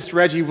 ethicist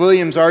Reggie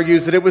Williams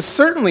argues that it was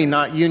certainly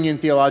not Union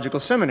Theological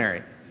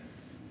Seminary,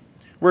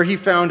 where he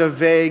found a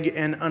vague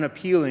and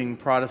unappealing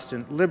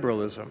Protestant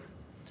liberalism.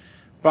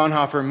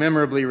 Bonhoeffer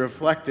memorably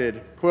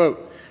reflected,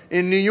 quote,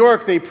 "In New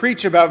York, they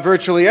preach about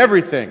virtually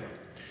everything.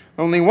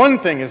 Only one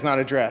thing is not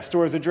addressed,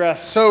 or is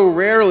addressed so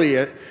rarely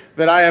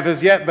that I have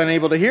as yet been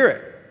able to hear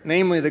it,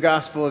 namely the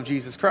gospel of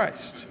Jesus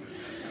Christ.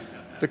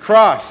 The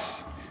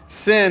cross,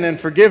 sin and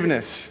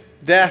forgiveness,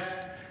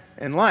 death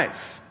and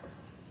life."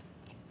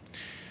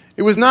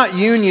 It was not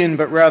Union,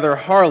 but rather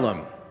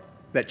Harlem,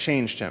 that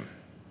changed him.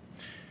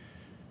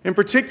 In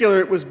particular,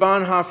 it was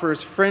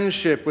Bonhoeffer's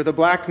friendship with a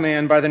black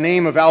man by the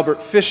name of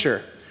Albert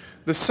Fisher,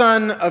 the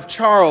son of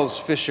Charles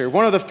Fisher,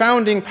 one of the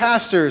founding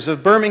pastors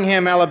of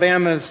Birmingham,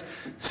 Alabama's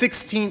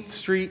 16th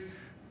Street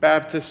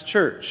Baptist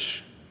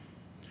Church,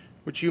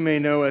 which you may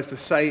know as the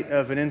site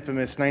of an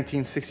infamous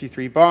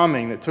 1963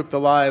 bombing that took the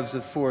lives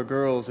of 4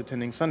 girls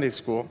attending Sunday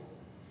school.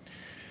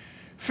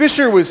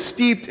 Fisher was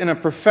steeped in a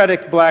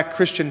prophetic black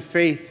Christian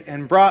faith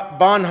and brought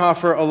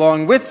Bonhoeffer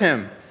along with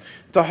him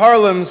to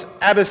Harlem's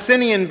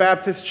Abyssinian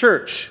Baptist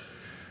Church,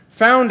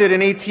 founded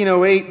in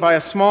 1808 by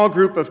a small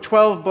group of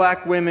 12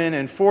 black women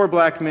and 4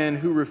 black men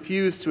who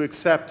refused to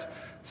accept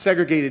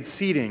segregated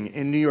seating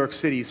in New York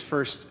City's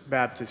First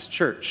Baptist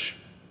Church.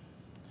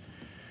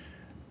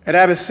 At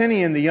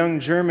Abyssinian, the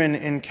young German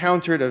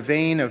encountered a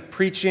vein of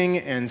preaching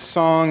and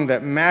song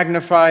that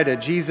magnified a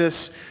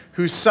Jesus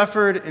who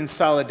suffered in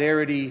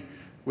solidarity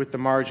with the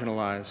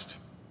marginalized.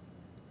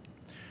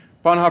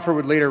 Bonhoeffer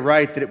would later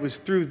write that it was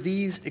through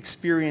these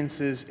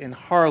experiences in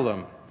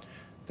Harlem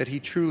that he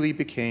truly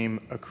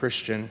became a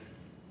Christian.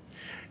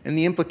 And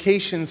the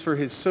implications for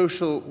his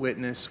social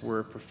witness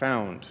were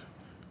profound.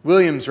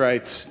 Williams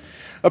writes,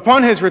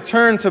 "Upon his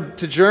return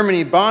to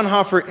Germany,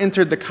 Bonhoeffer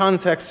entered the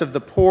context of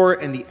the poor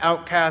and the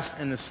outcast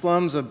in the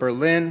slums of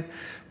Berlin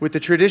with the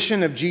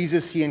tradition of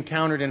Jesus he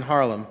encountered in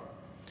Harlem,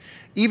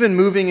 even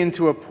moving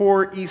into a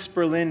poor East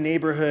Berlin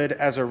neighborhood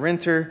as a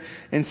renter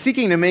and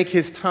seeking to make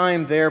his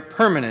time there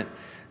permanent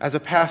as a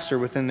pastor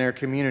within their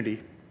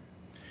community.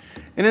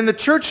 And in the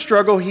church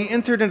struggle, he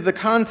entered into the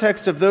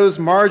context of those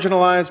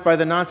marginalized by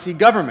the Nazi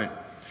government,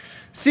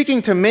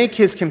 seeking to make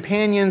his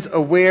companions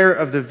aware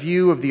of the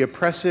view of the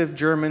oppressive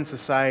German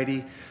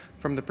society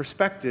from the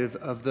perspective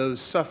of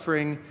those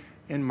suffering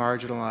and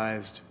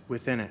marginalized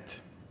within it."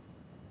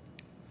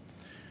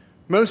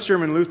 Most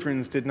German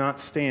Lutherans did not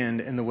stand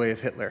in the way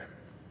of Hitler.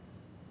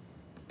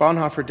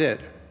 Bonhoeffer did,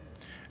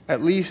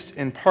 at least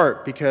in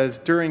part because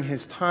during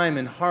his time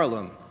in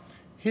Harlem,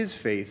 his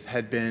faith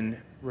had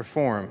been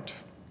reformed.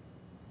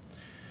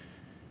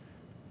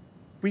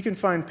 We can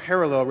find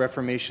parallel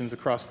reformations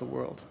across the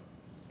world,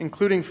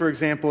 including, for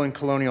example, in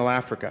colonial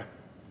Africa.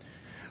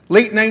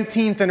 Late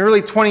 19th and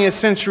early 20th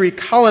century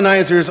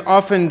colonizers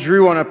often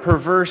drew on a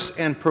perverse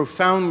and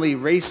profoundly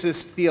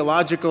racist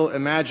theological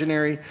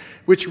imaginary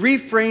which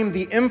reframed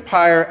the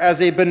empire as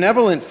a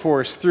benevolent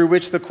force through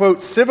which the,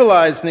 quote,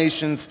 civilized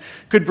nations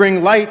could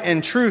bring light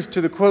and truth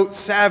to the, quote,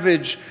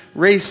 savage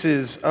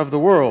races of the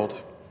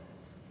world.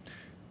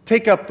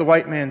 Take up the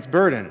white man's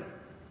burden,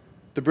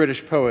 the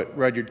British poet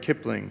Rudyard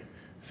Kipling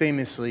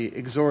famously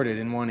exhorted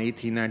in one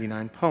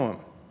 1899 poem.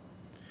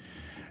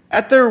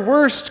 At their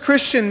worst,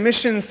 Christian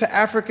missions to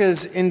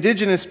Africa's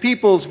indigenous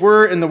peoples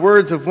were, in the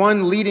words of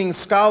one leading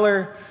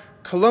scholar,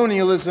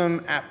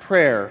 colonialism at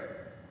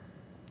prayer.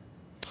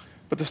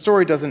 But the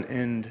story doesn't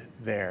end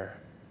there.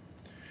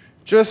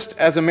 Just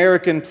as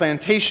American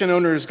plantation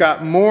owners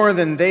got more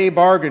than they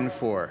bargained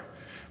for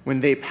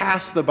when they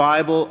passed the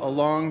Bible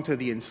along to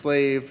the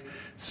enslaved,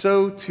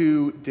 so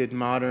too did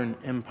modern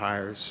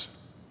empires.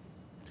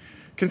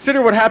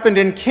 Consider what happened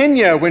in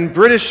Kenya when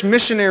British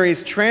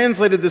missionaries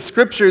translated the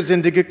scriptures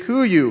into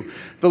Gikuyu,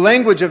 the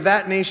language of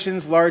that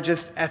nation's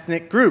largest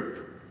ethnic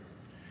group.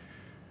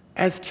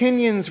 As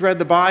Kenyans read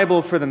the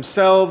Bible for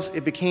themselves,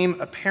 it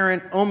became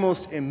apparent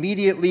almost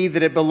immediately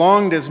that it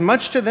belonged as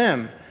much to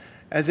them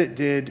as it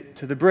did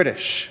to the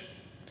British.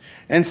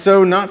 And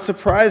so, not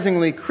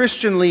surprisingly,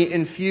 Christianly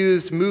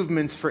infused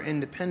movements for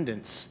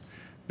independence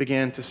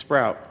began to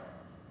sprout.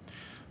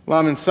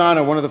 Lamin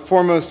Sanneh, one of the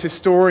foremost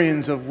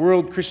historians of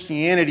world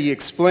Christianity,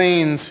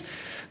 explains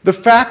the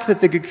fact that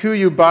the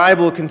Gikuyu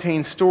Bible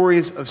contains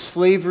stories of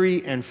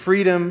slavery and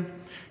freedom,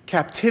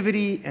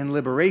 captivity and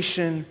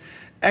liberation,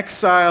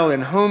 exile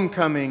and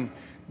homecoming,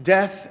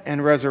 death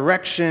and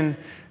resurrection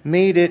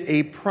made it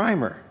a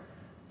primer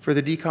for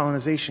the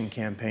decolonization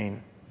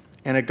campaign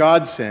and a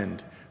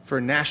godsend for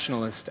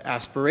nationalist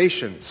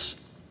aspirations.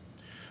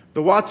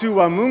 The Watu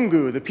wa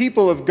Mungu, the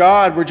people of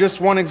God, were just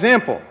one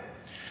example.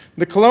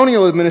 The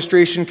colonial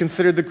administration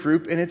considered the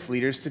group and its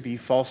leaders to be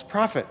false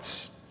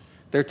prophets.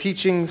 Their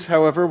teachings,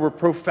 however, were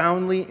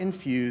profoundly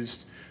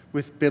infused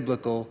with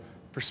biblical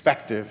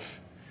perspective.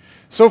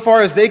 So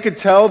far as they could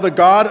tell, the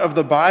God of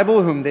the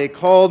Bible, whom they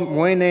called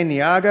Mwene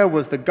Niaga,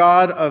 was the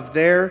God of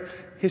their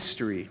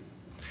history.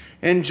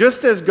 And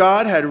just as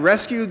God had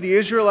rescued the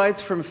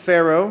Israelites from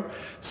Pharaoh,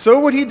 so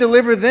would he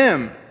deliver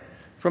them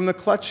from the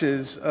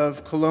clutches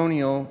of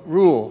colonial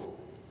rule.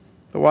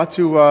 The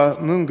Watu wa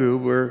Mungu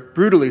were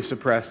brutally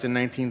suppressed in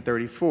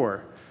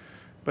 1934.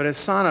 But as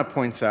Sanneh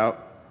points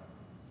out,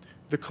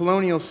 the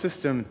colonial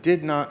system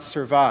did not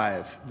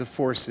survive the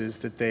forces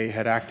that they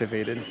had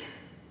activated.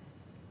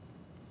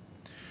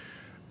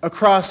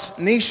 Across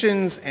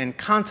nations and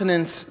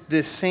continents,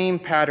 this same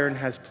pattern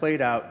has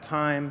played out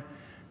time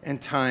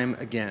and time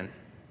again,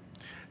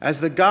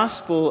 as the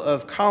gospel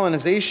of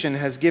colonization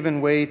has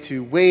given way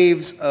to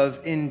waves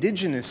of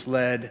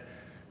indigenous-led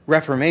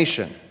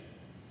reformation.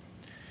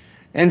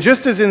 And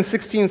just as in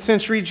 16th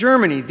century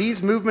Germany,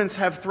 these movements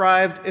have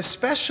thrived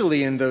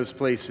especially in those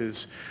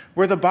places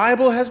where the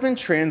Bible has been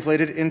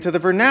translated into the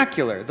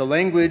vernacular, the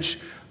language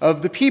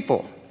of the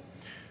people.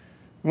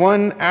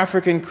 One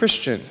African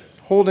Christian,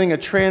 holding a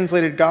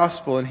translated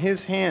gospel in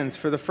his hands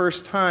for the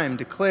first time,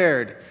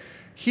 declared,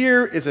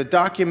 "Here is a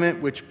document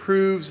which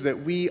proves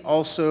that we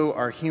also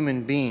are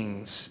human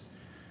beings,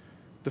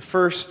 the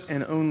first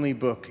and only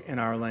book in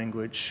our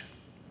language."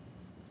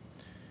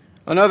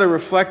 Another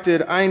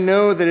reflected, "I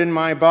know that in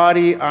my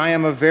body I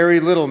am a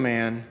very little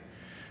man,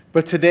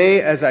 but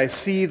today as I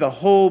see the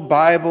whole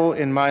Bible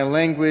in my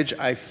language,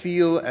 I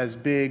feel as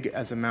big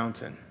as a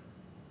mountain."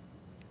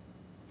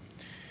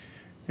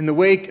 In the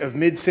wake of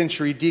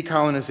mid-century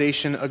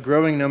decolonization, a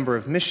growing number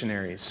of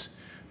missionaries,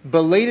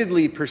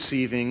 belatedly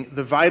perceiving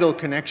the vital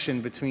connection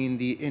between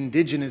the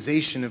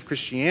indigenization of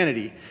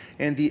Christianity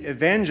and the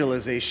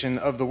evangelization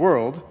of the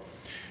world,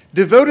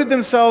 devoted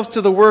themselves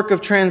to the work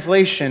of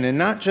translation, and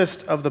not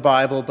just of the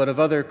Bible, but of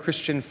other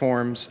Christian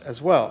forms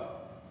as well.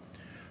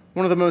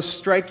 One of the most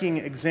striking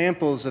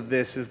examples of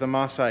this is the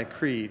Maasai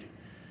Creed,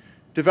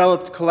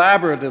 developed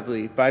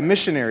collaboratively by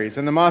missionaries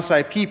and the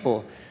Maasai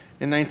people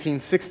in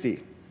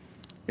 1960.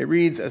 It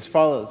reads as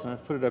follows, and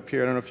I've put it up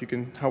here. I don't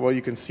know how well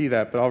you can see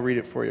that, but I'll read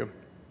it for you.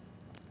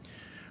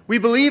 "We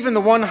believe in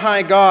the one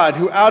high God,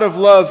 who out of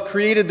love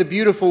created the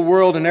beautiful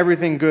world and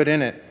everything good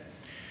in it.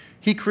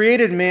 He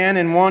created man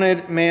and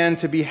wanted man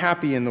to be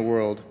happy in the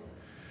world.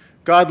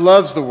 God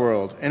loves the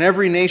world and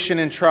every nation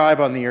and tribe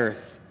on the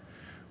earth.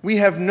 We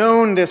have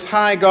known this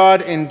high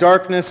God in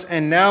darkness,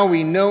 and now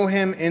we know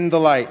him in the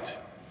light.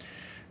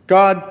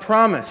 God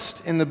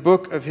promised in the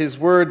book of his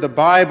word, the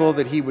Bible,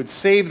 that he would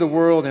save the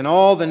world and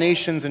all the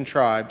nations and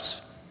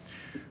tribes.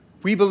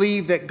 We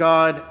believe that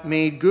God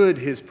made good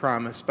his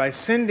promise by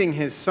sending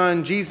his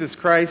Son, Jesus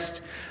Christ,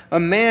 a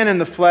man in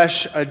the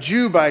flesh, a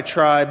Jew by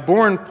tribe,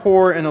 born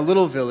poor in a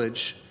little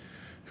village,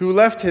 who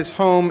left his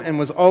home and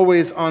was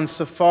always on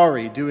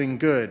safari doing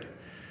good,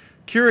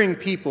 curing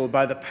people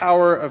by the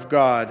power of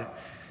God,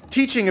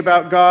 teaching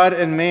about God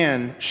and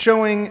man,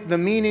 showing the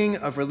meaning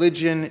of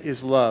religion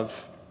is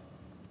love.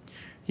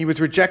 He was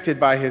rejected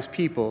by his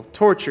people,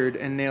 tortured,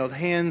 and nailed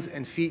hands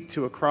and feet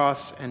to a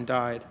cross and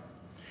died.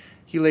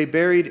 He lay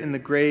buried in the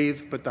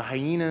grave, but the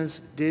hyenas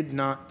did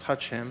not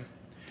touch him.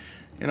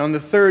 And on the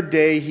third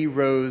day he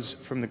rose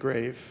from the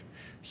grave.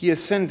 He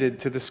ascended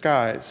to the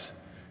skies.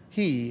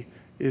 He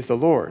is the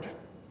Lord.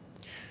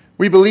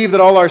 We believe that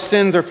all our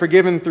sins are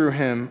forgiven through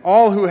him.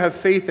 All who have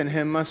faith in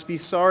him must be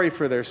sorry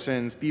for their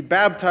sins, be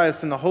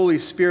baptized in the Holy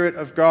Spirit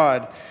of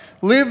God,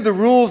 live the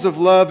rules of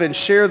love, and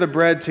share the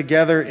bread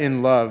together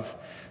in love,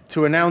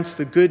 to announce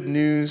the good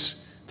news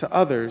to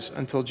others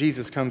until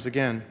Jesus comes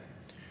again.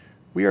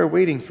 We are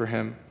waiting for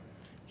him.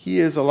 He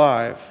is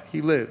alive.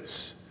 He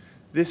lives.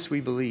 This we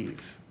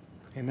believe.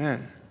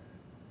 Amen.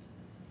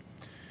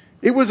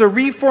 It was a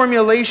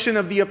reformulation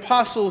of the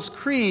Apostles'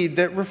 Creed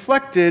that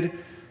reflected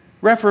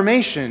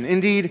Reformation.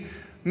 Indeed,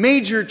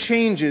 major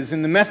changes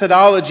in the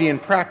methodology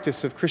and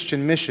practice of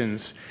Christian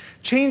missions.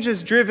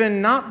 Changes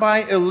driven not by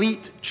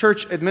elite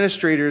church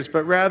administrators,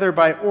 but rather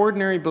by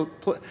ordinary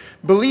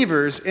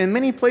believers in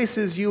many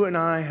places you and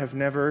I have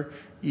never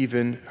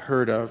even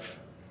heard of.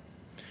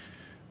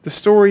 The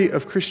story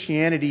of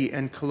Christianity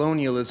and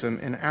colonialism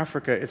in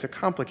Africa is a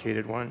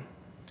complicated one,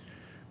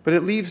 but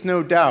it leaves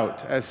no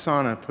doubt, as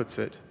Sommer puts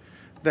it,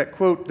 that,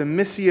 quote, the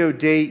Missio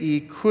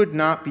Dei could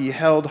not be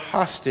held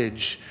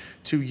hostage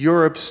to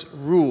Europe's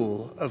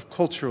rule of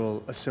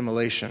cultural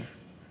assimilation.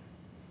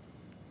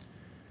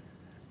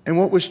 And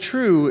what was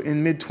true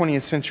in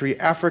mid-20th century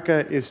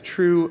Africa is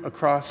true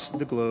across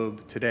the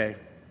globe today.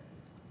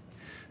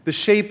 The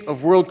shape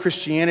of world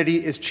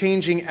Christianity is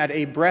changing at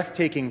a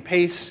breathtaking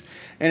pace,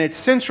 and its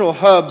central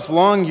hubs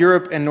along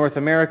Europe and North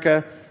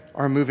America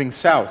are moving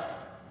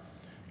south.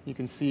 You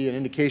can see an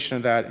indication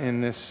of that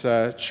in this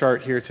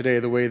chart here today,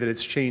 the way that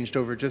it's changed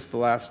over just the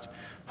last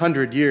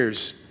 100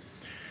 years.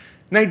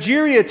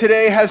 Nigeria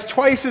today has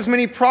twice as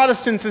many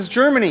Protestants as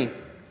Germany,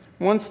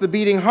 once the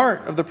beating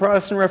heart of the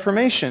Protestant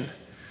Reformation.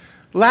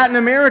 Latin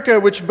America,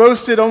 which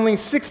boasted only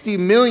 60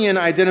 million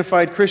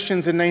identified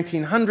Christians in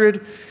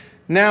 1900,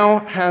 now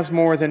has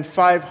more than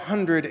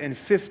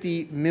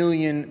 550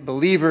 million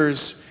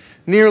believers,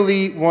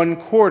 nearly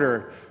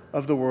 1/4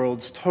 of the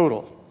world's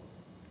total.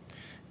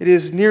 It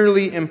is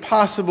nearly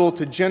impossible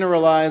to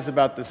generalize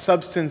about the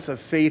substance of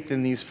faith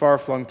in these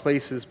far-flung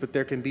places, but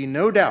there can be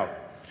no doubt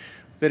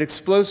that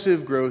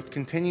explosive growth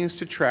continues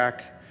to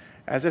track,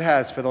 as it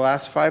has for the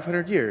last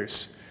 500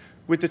 years,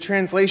 with the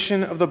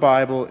translation of the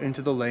Bible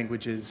into the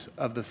languages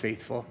of the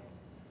faithful.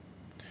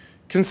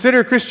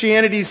 Consider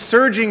Christianity's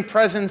surging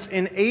presence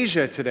in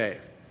Asia today.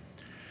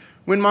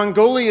 When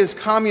Mongolia's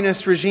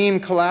communist regime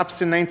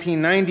collapsed in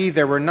 1990,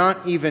 there were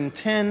not even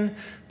 10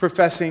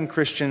 professing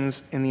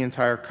Christians in the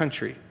entire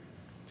country.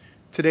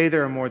 Today,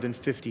 there are more than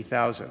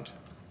 50,000.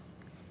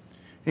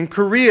 In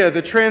Korea,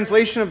 the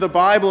translation of the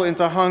Bible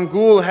into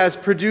Hangul has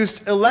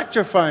produced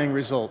electrifying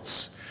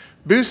results,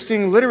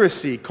 boosting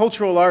literacy,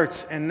 cultural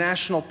arts, and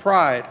national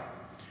pride.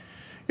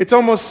 It's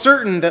almost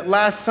certain that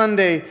last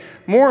Sunday,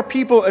 more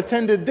people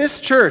attended this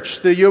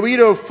church, the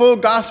Yoido Full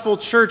Gospel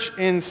Church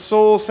in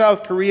Seoul,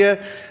 South Korea,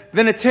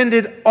 than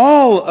attended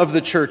all of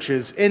the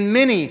churches in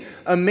many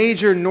a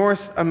major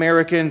North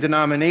American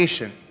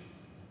denomination.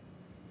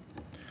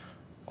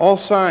 All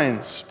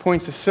signs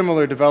point to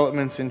similar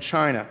developments in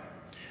China,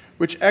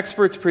 which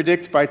experts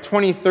predict by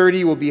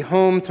 2030 will be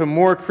home to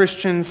more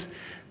Christians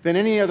than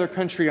any other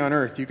country on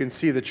earth. You can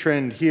see the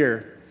trend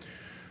here.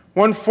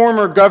 One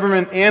former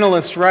government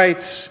analyst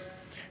writes,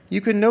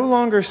 "You can no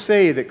longer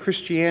say that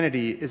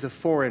Christianity is a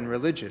foreign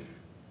religion.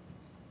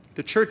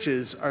 The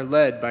churches are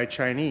led by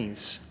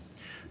Chinese.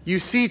 You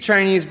see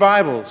Chinese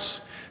Bibles.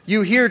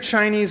 You hear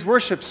Chinese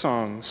worship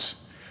songs.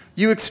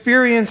 You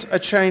experience a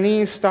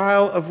Chinese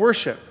style of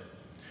worship.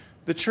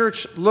 The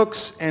church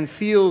looks and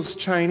feels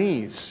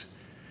Chinese.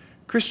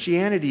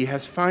 Christianity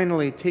has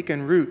finally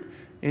taken root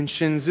in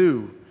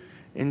Shenzhou,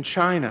 in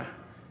China,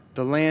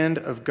 the land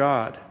of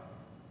God."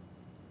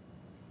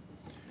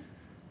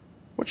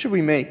 What should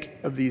we make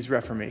of these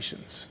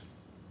reformations?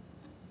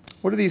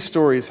 What do these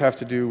stories have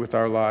to do with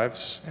our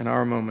lives and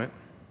our moment?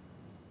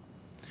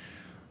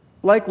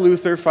 Like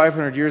Luther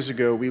 500 years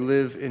ago, we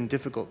live in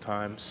difficult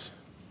times,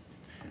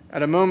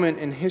 at a moment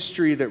in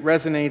history that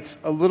resonates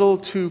a little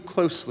too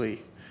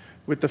closely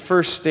with the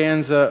first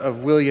stanza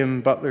of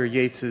William Butler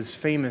Yeats's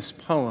famous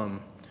poem,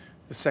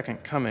 The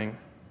Second Coming.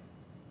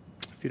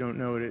 If you don't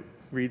know it, it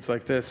reads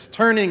like this: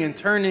 "Turning and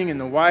turning in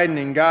the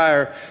widening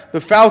gyre,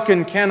 the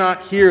falcon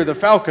cannot hear the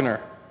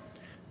falconer.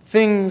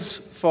 Things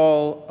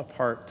fall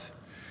apart.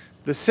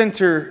 The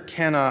center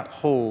cannot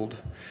hold.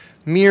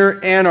 Mere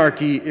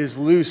anarchy is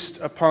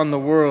loosed upon the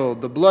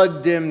world. The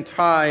blood-dimmed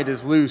tide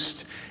is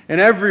loosed,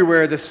 and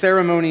everywhere the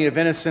ceremony of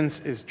innocence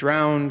is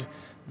drowned.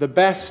 The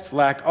best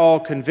lack all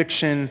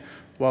conviction,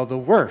 while the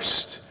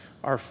worst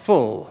are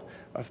full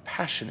of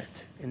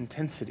passionate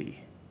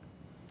intensity."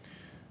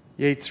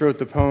 Yeats wrote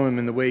the poem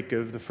in the wake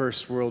of the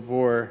First World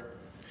War.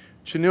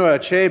 Chinua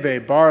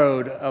Achebe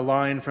borrowed a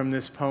line from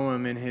this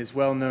poem in his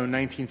well-known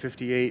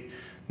 1958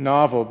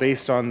 novel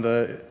based on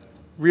the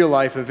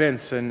real-life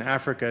events in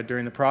Africa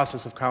during the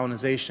process of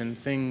colonization.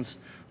 Things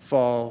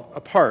fall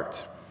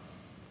apart.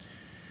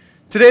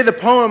 Today, the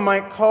poem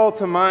might call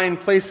to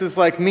mind places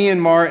like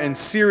Myanmar and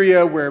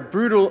Syria, where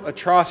brutal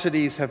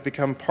atrocities have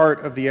become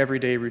part of the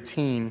everyday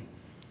routine.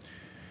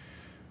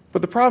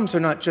 But the problems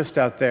are not just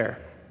out there.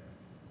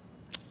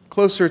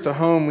 Closer to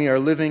home, we are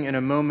living in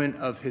a moment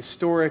of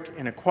historic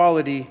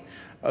inequality,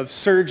 of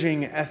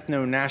surging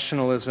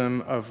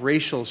ethno-nationalism, of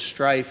racial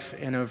strife,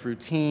 and of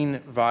routine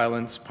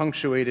violence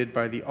punctuated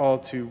by the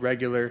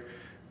all-too-regular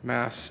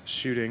mass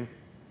shooting.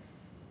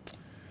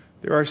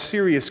 There are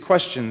serious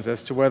questions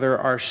as to whether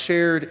our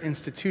shared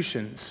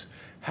institutions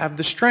have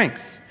the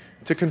strength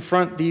to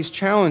confront these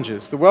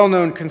challenges. The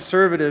well-known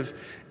conservative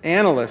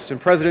analyst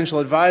and presidential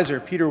advisor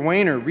Peter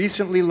Weiner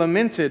recently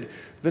lamented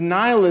the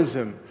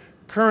nihilism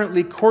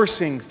currently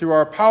coursing through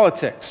our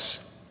politics.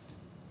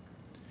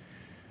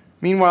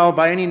 Meanwhile,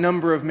 by any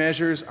number of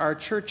measures, our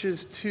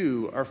churches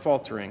too are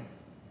faltering.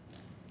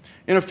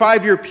 In a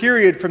 5-year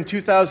period from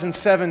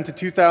 2007 to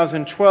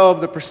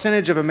 2012, the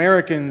percentage of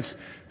Americans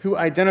who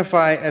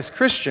identify as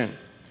Christian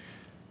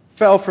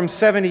fell from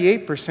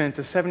 78%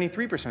 to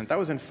 73%. That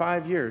was in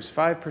 5 years,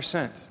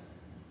 5%.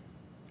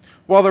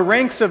 While the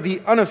ranks of the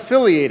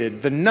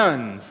unaffiliated, the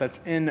nuns,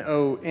 that's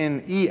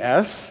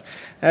N-O-N-E-S,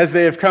 as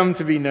they have come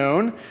to be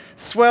known,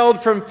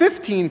 swelled from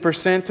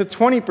 15% to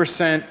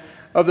 20%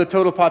 of the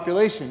total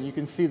population. You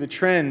can see the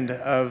trend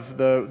of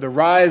the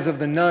rise of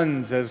the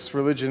nuns, as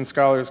religion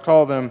scholars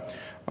call them,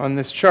 on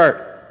this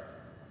chart.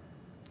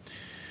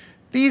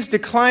 These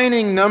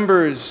declining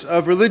numbers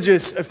of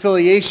religious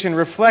affiliation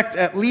reflect,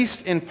 at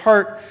least in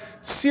part,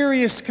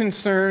 serious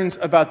concerns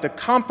about the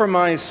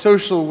compromised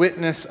social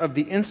witness of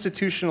the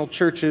institutional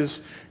churches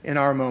in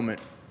our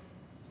moment.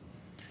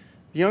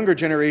 The younger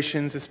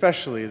generations,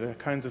 especially the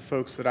kinds of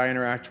folks that I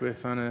interact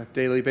with on a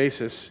daily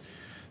basis,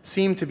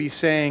 seem to be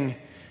saying,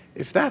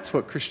 if that's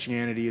what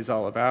Christianity is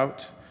all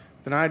about,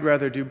 then I'd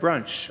rather do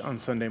brunch on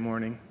Sunday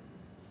morning.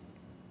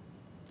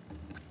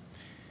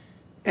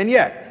 And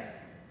yet,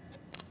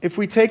 if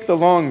we take the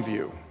long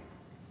view,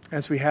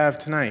 as we have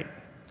tonight,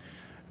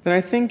 then I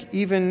think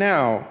even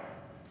now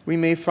we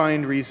may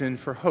find reason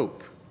for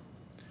hope.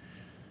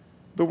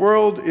 The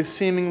world is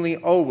seemingly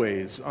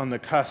always on the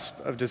cusp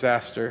of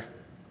disaster.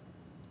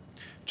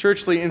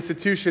 Churchly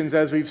institutions,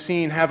 as we've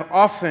seen, have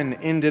often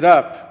ended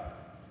up,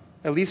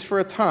 at least for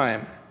a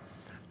time,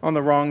 on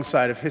the wrong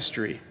side of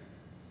history.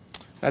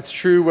 That's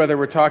true whether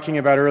we're talking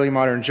about early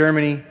modern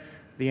Germany,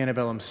 the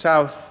antebellum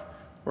South,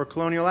 or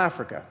colonial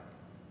Africa.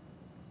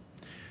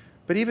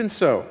 But even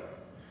so,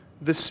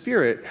 the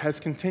Spirit has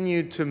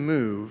continued to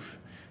move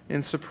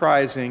in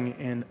surprising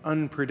and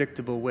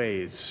unpredictable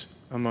ways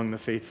among the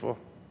faithful.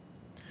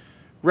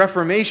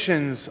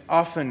 Reformations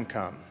often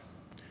come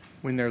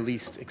when they're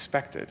least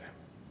expected.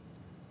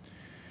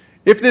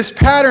 If this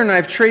pattern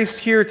I've traced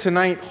here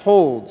tonight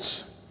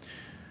holds,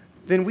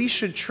 then we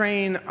should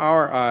train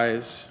our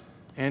eyes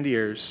and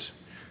ears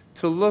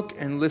to look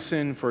and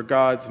listen for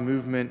God's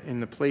movement in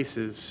the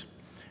places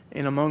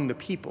and among the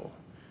people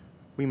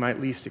we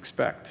might least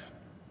expect.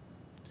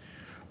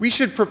 We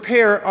should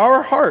prepare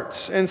our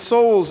hearts and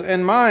souls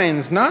and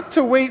minds not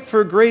to wait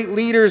for great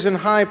leaders in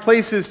high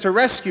places to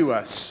rescue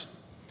us,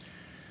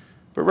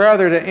 but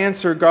rather to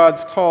answer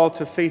God's call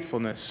to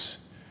faithfulness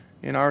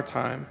in our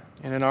time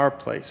and in our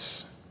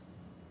place.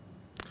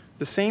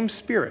 The same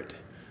Spirit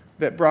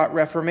that brought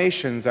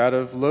reformations out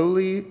of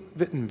lowly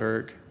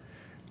Wittenberg,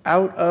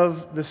 out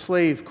of the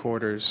slave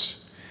quarters,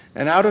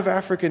 and out of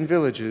African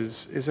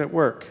villages is at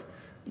work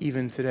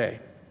even today.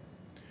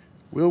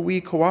 Will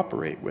we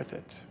cooperate with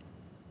it?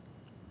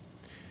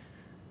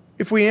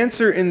 If we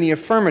answer in the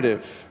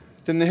affirmative,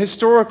 then the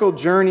historical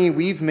journey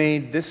we've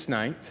made this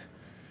night,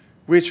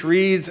 which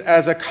reads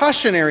as a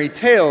cautionary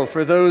tale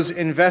for those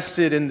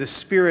invested in the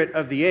spirit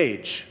of the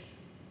age,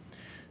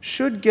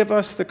 should give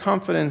us the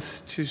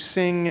confidence to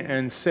sing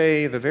and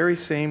say the very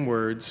same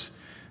words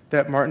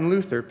that Martin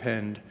Luther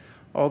penned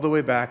all the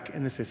way back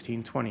in the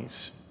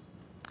 1520s.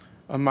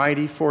 A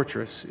mighty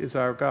fortress is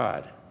our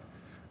God,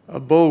 a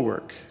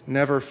bulwark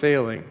never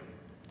failing.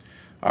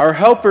 Our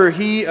helper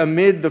he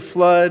amid the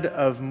flood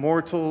of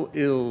mortal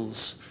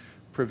ills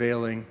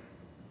prevailing.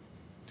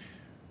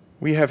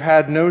 We have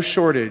had no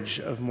shortage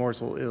of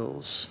mortal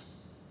ills.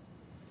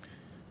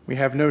 We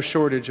have no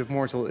shortage of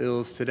mortal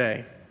ills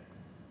today.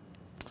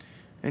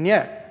 And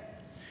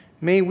yet,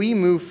 may we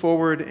move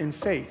forward in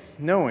faith,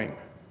 knowing,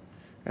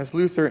 as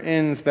Luther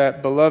ends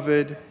that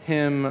beloved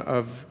hymn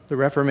of the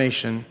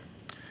Reformation,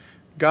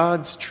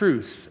 God's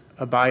truth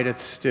abideth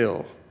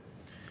still.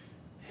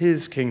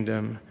 His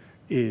kingdom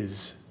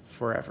is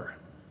forever.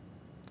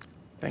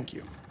 Thank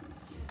you.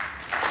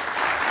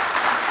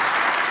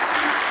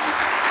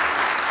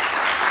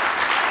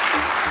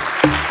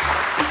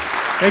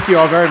 Thank you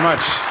all very much.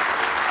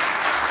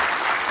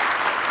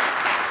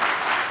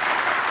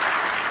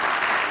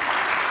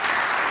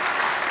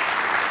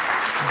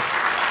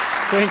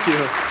 Thank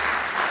you.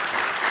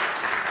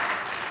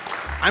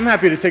 I'm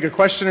happy to take a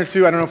question or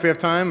two. I don't know if we have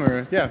time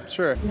or, yeah,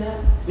 sure.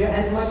 No,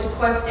 as much a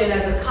question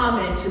as a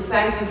comment to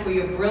thank you for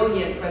your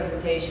brilliant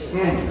presentation.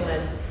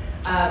 Excellent.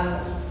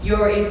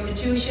 Your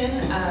institution,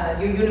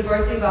 your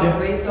University of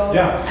Valparaiso,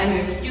 and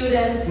your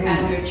students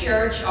and your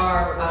church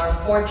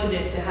are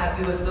fortunate to have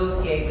you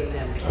associate with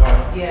them.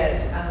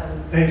 Yes.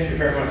 Thank you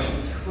very much.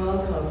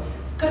 Welcome.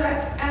 Could I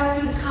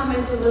ask you to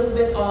comment a little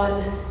bit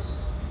on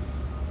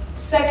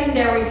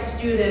secondary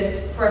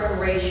students'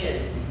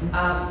 preparation,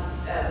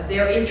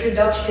 their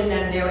introduction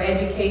and their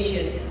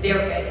education,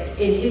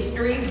 in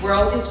history,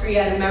 world history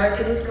and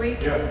American history?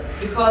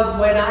 Because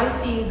when I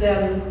see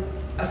them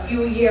a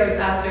few years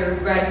after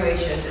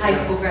graduation, high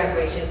school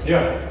graduation,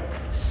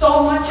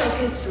 so much of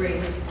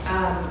history,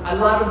 a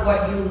lot of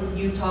what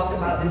you talked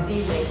about this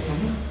evening,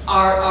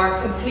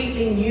 are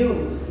completely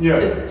new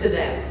to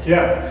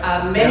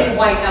them. Many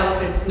white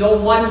elephants, no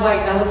one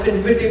white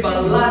elephant really,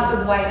 but lots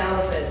of white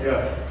elephants.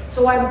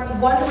 So I'm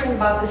wondering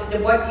about this,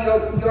 what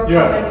your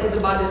comment is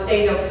about the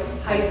state of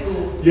high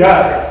school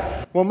history.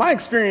 Well, my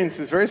experience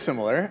is very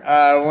similar.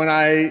 When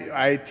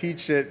I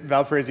teach at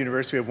Valparaiso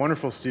University, we have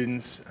wonderful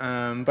students,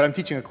 but I'm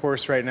teaching a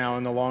course right now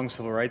on the long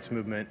civil rights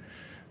movement.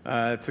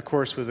 It's a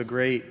course with a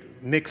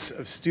great mix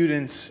of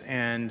students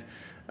and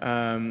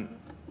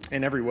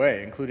in every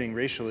way, including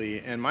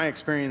racially. And my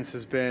experience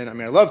has been,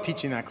 I love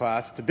teaching that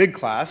class. It's a big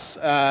class.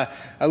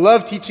 I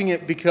love teaching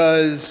it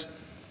because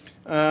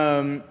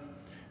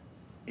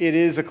it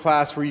is a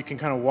class where you can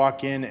kind of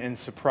walk in and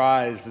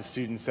surprise the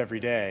students every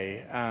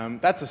day.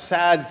 That's a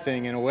sad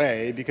thing in a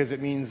way, because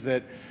it means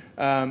that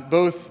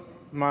both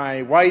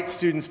my white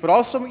students, but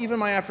also even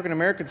my African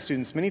American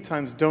students, many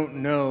times don't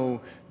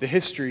know the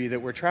history that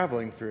we're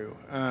traveling through.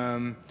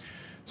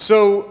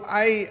 So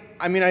I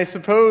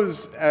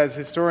suppose as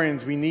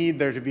historians we need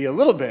there to be a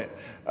little bit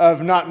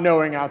of not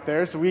knowing out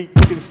there so we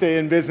can stay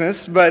in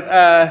business, but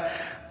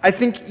I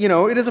think,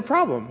 it is a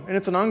problem, and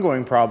it's an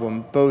ongoing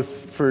problem,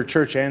 both for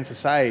church and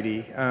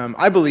society.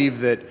 I believe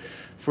that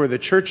for the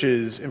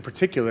churches in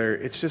particular,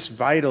 it's just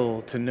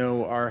vital to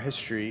know our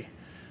history.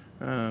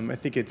 I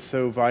think it's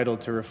so vital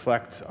to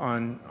reflect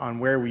on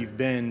where we've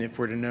been if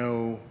we're to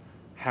know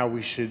how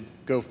we should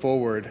go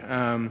forward.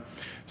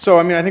 So,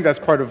 I think that's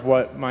part of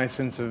what my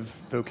sense of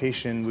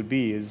vocation would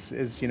be, is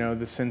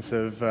the sense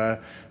of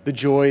the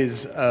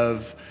joys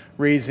of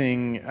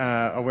raising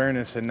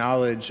awareness and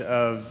knowledge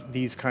of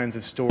these kinds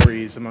of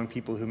stories among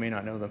people who may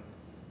not know them.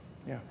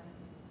 Yeah.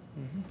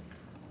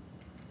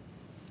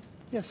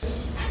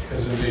 Yes.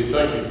 Yes, indeed.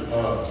 Thank you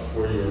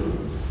for your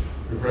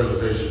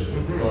presentation.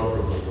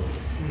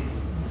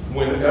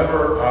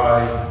 Whenever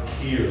I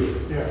hear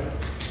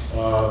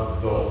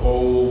the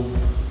whole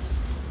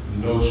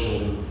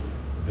notion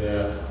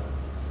that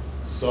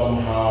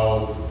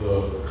somehow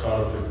the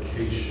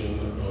codification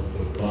of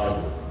the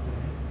Bible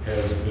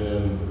has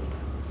been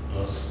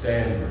a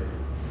standard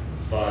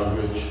by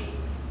which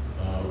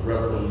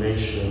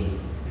Reformation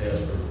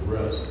has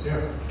progressed.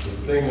 The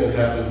thing that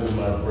happens in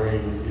my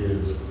brain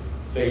is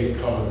faith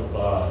cometh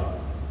by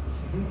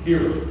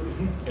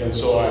hearing. And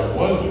so I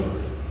wonder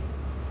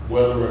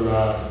whether or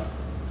not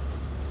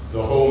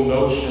the whole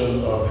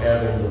notion of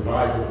having the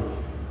Bible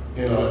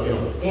in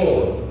a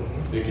form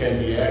that can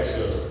be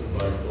accessed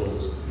by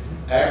folks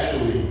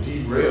actually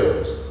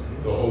derails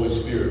the Holy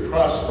Spirit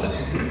process,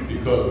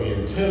 because the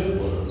intent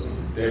was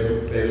that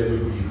it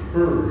would be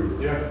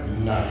heard,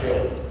 not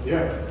held.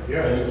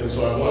 And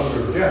so I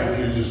wonder if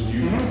you're just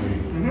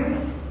using me.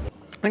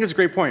 I think it's a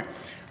great point.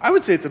 I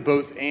would say it's a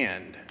both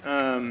and.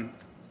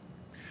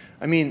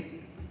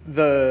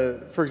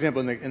 For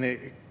example,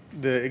 in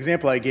the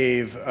example I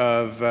gave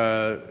of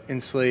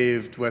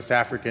enslaved West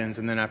Africans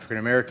and then African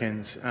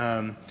Americans,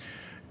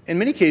 in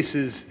many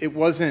cases, it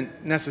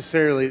wasn't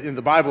necessarily, in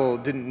the Bible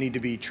didn't need to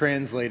be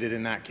translated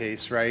in that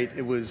case, right?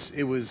 It was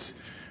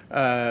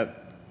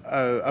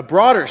a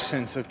broader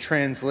sense of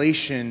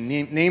translation,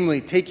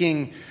 namely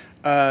taking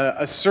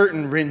a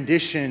certain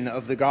rendition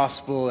of the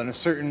gospel and a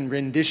certain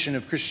rendition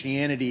of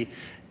Christianity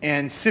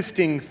and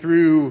sifting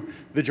through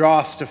the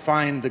dross to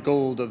find the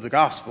gold of the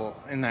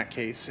gospel in that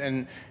case.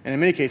 And in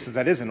many cases,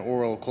 that is an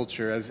oral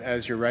culture,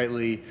 as you're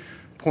rightly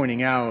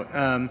pointing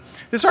out.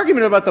 This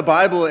argument about the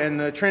Bible and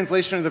the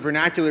translation of the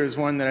vernacular is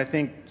one that I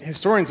think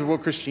historians of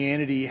world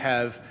Christianity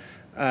have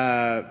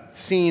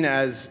seen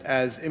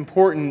as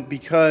important,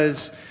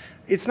 because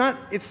it's not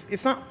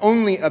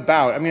only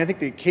about, I think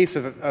the case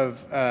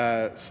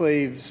of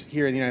slaves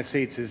here in the United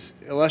States is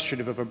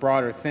illustrative of a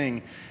broader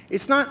thing.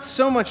 It's not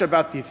so much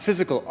about the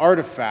physical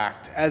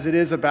artifact as it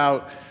is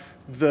about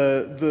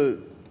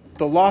the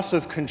loss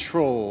of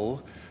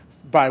control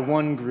by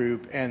one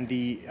group and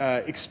the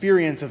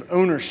experience of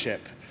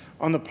ownership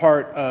on the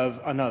part of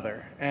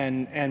another.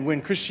 And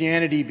when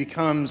Christianity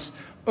becomes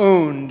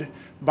owned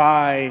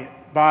by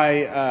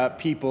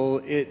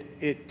people,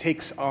 it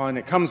takes on,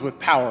 it comes with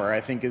power,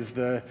 I think is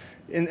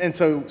and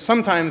so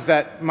sometimes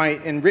that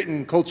might, in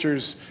written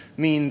cultures,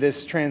 mean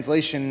this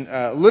translation,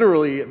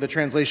 literally the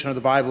translation of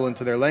the Bible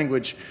into their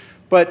language.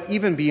 But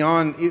even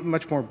beyond,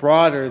 much more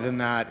broader than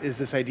that, is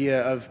this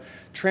idea of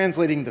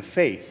translating the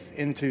faith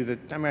into the,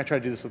 I mean, I try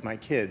to do this with my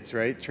kids,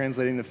 right?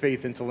 Translating the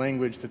faith into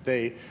language that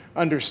they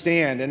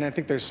understand. And I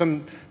think there's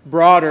some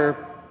broader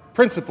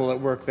principle at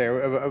work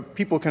there.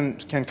 People can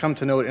come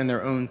to know it in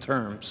their own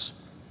terms.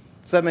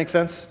 Does that make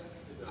sense?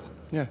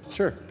 Yeah,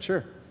 sure.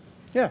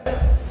 Yeah.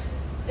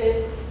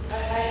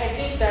 I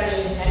think that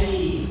in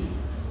any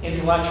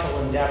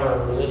intellectual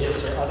endeavor,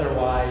 religious or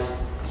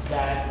otherwise,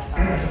 that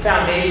the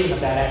foundation of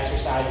that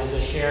exercise is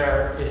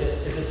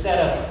a set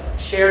of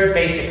shared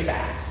basic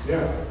facts.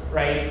 Yeah.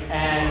 Right?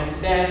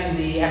 And then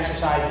the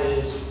exercise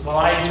is, well,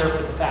 I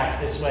interpret the facts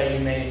this way,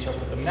 you may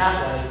interpret them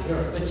that way.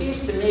 Yeah. It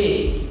seems to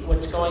me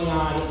what's going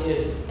on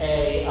is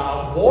a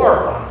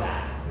war on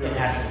that, in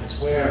essence,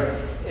 where,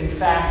 in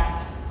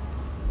fact,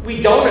 we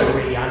don't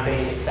agree on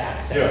basic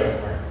facts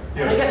anymore.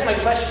 And I guess my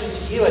question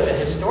to you as a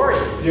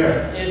historian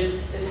is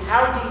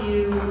how do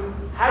you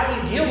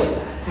deal with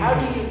that? How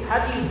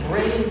do you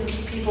bring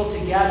people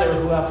together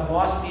who have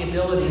lost the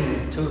ability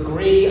to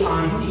agree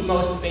on the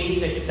most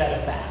basic set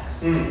of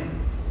facts?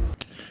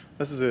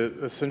 This is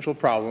a central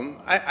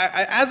problem.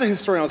 I, as a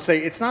historian, I'll say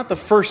it's not the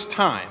first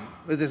time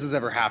that this has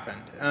ever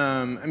happened.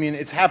 I mean,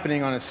 it's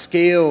happening on a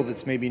scale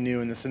that's maybe new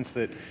in the sense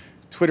that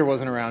Twitter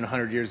wasn't around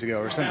 100 years ago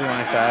or something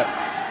like that.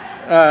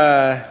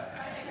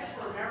 I guess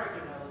for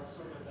America, though, it's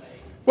sort of a...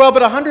 Well,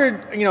 but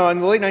 100, you know, in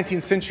the late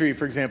 19th century,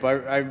 for example,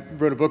 I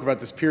wrote a book about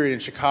this period in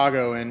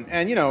Chicago,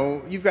 and you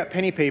know, you've got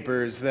penny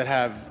papers that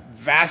have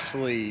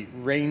vastly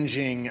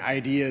ranging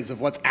ideas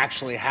of what's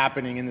actually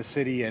happening in the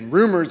city, and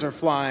rumors are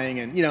flying,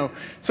 and you know,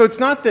 so it's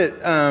not that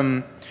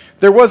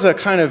there was a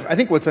kind of, I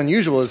think what's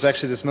unusual is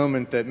actually this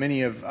moment that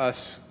many of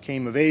us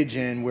came of age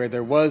in, where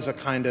there was a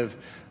kind of,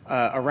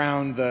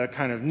 around the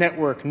kind of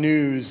network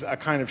news, a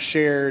kind of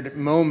shared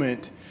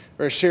moment,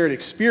 or a shared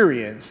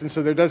experience, and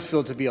so there does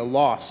feel to be a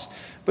loss.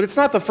 But it's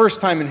not the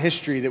first time in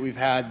history that we've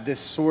had this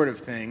sort of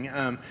thing.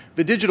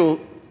 The digital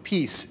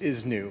piece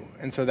is new,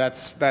 and so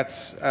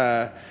that's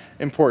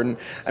important.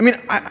 I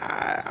mean,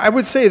 I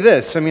would say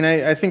this. I mean,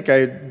 I think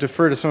I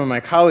defer to some of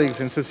my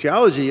colleagues in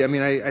sociology. I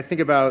mean, I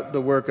think about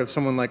the work of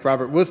someone like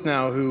Robert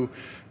Wuthnow, who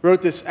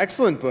wrote this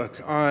excellent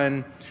book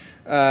on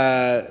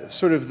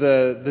sort of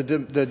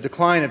the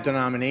decline of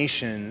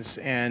denominations,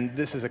 and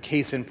this is a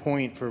case in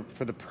point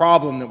for the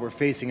problem that we're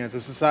facing as a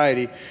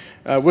society.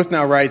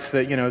 Wuthnow writes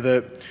that, you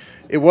know,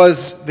 it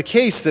was the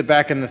case that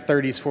back in the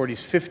 30s,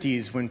 40s,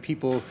 50s, when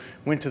people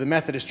went to the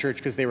Methodist church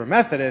because they were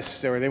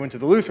Methodists, or they went to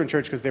the Lutheran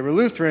church because they were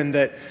Lutheran,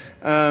 that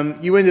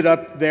you ended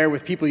up there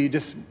with people you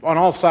just, on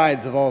all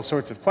sides of all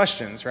sorts of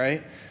questions,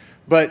 right?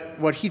 But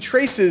what he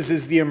traces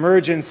is the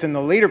emergence in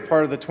the later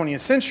part of the 20th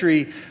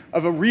century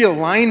of a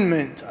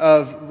realignment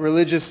of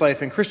religious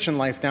life and Christian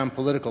life down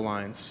political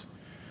lines,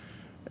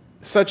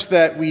 such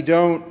that we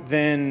don't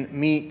then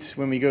meet,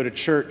 when we go to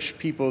church,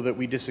 people that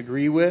we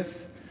disagree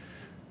with,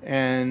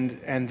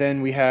 and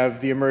then we have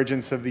the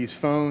emergence of these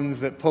phones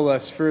that pull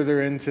us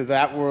further into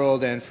that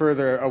world and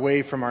further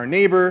away from our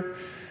neighbor.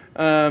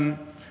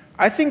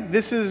 I think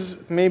this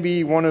is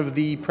maybe one of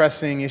the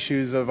pressing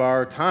issues of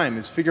our time,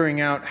 is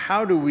figuring out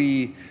how do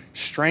we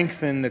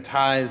strengthen the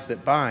ties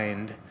that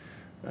bind,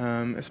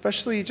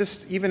 especially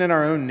just even in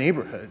our own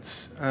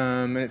neighborhoods.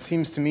 And it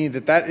seems to me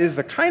that that is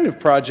the kind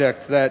of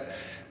project that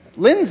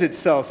lends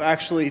itself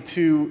actually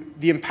to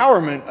the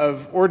empowerment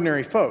of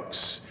ordinary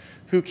folks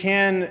who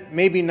can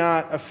maybe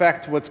not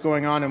affect what's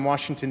going on in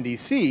Washington,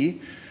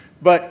 D.C.,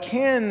 but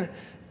can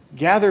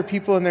gather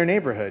people in their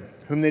neighborhood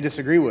whom they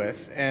disagree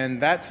with.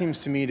 And that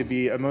seems to me to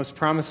be a most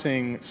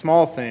promising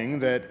small thing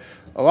that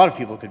a lot of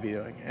people could be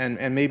doing,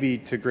 and maybe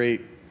to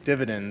great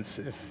dividends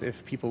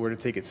if people were to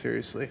take it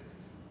seriously.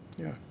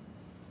 Yeah.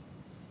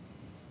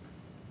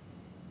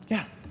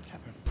 Yeah.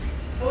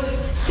 I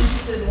was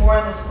interested more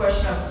in this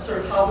question of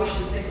sort of how we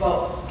should think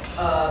about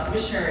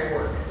missionary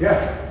work.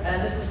 Yes.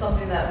 And this is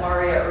something that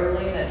Maria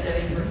Erling at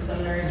Gettysburg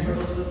Seminary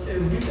struggles with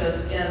too,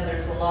 because again,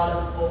 there's a lot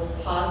of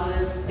both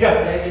positive and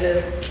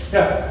negative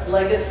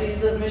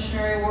legacies of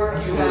missionary work.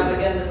 Absolutely. You have,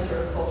 again, this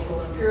sort of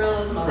cultural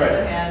imperialism. On the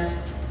other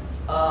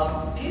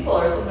hand, people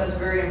are sometimes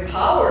very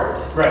empowered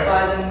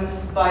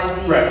by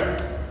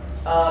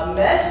the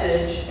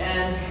message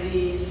and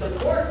the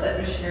support that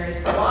missionaries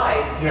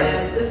provide.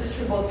 And this is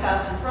true both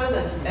past and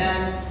present.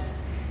 And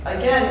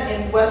again,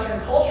 in Western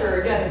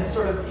culture, again, it's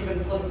sort of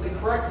even politically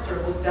correct to sort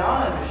of look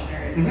down on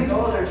missionaries. Like,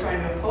 oh, they're trying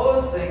to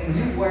impose things.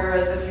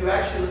 Whereas if you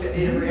actually look at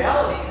native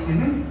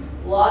realities,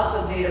 lots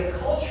of native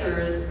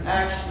cultures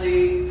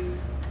actually,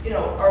 you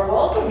know, are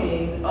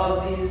welcoming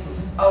of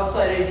these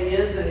outside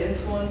ideas and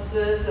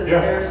influences, and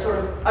they're sort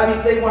of, I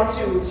mean, they want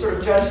to sort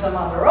of judge them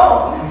on their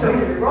own. Don't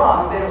get me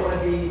wrong, they don't want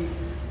to be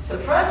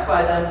suppressed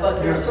by them,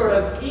 but they're sort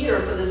of eager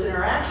for this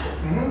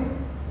interaction.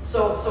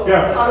 So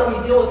how do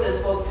we deal with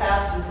this, both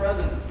past and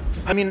present?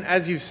 I mean,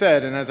 as you've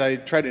said, and as I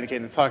tried to indicate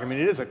in the talk, I mean,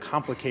 it is a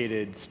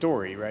complicated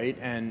story, right?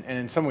 And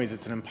in some ways,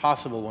 it's an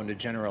impossible one to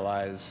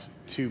generalize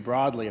too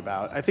broadly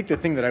about. I think the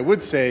thing that I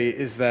would say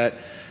is that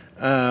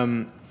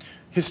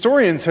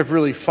historians have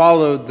really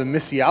followed the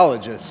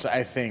missiologists,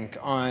 I think,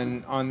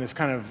 on this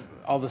kind of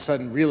all of a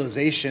sudden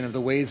realization of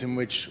the ways in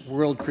which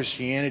world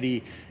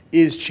Christianity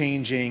is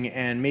changing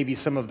and maybe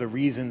some of the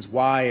reasons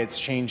why it's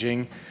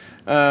changing.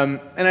 And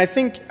I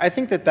think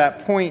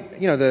that point,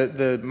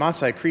 the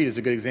Maasai Creed is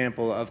a good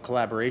example of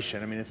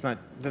collaboration. I mean, it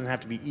doesn't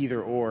have to be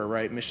either or,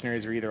 right?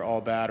 Missionaries are either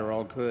all bad or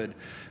all good.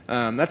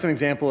 That's an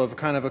example of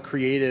kind of a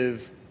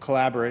creative,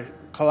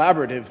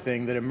 collaborative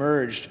thing that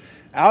emerged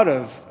out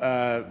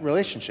of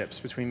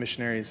relationships between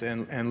missionaries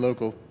and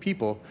local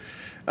people.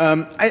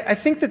 I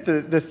think that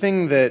the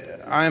thing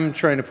that I'm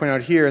trying to point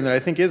out here, and that I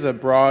think is a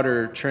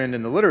broader trend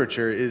in the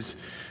literature, is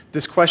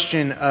this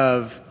question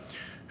of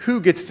who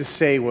gets to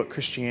say what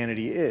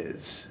Christianity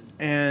is.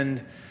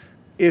 And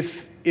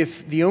if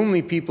the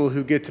only people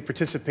who get to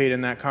participate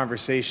in that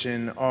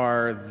conversation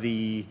are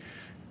the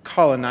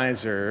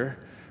colonizer,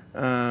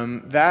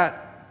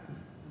 that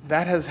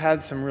has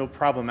had some real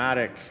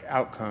problematic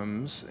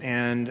outcomes.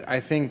 And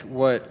I think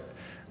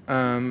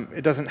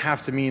it doesn't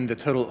have to mean the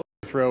total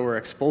overthrow or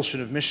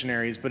expulsion of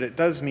missionaries, but it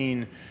does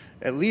mean,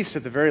 at least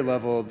at the very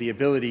level, the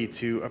ability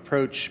to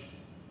approach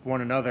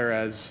one another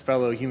as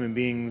fellow human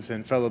beings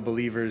and fellow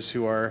believers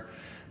who are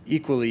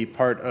equally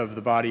part of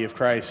the body of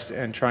Christ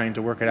and trying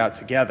to work it out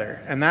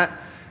together. And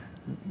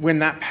when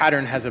that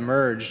pattern has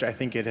emerged, I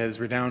think it has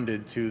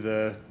redounded to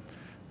the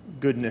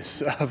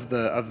goodness of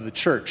the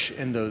church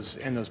in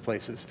those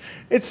places.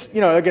 It's,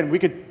 again, we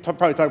could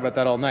probably talk about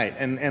that all night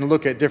and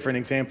look at different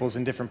examples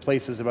in different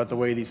places about the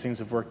way these things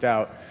have worked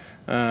out.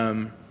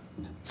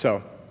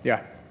 So,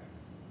 yeah.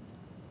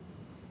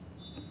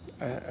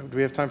 Do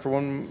we have time for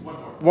one more?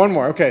 One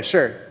more. Okay,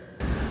 sure.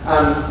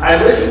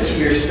 I listened to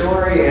your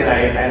story, and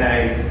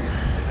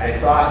I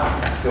thought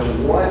the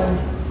one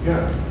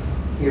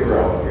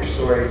hero of your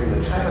story from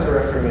the time of the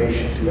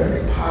Reformation to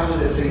every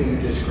positive thing you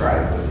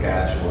described was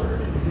God's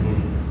Word.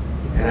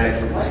 Mm-hmm. And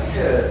I'd like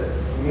to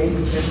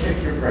maybe just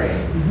pick your brain.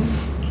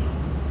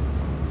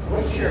 Mm-hmm.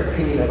 What's your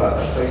opinion about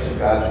the place of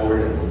God's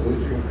Word in the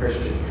Lutheran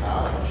Christian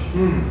College?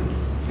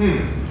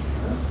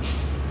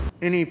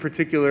 Any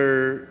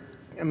particular,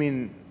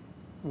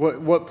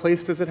 what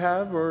place does it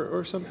have,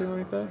 or something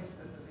like that?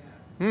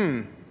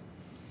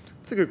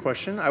 That's a good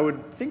question. I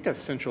would think a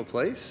central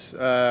place.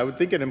 I would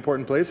think an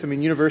important place.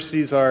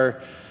 Universities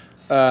are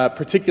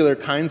particular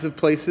kinds of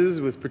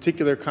places with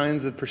particular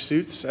kinds of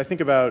pursuits. I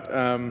think about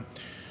a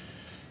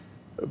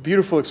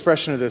beautiful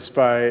expression of this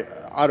by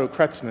Otto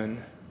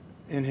Kretzmann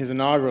in his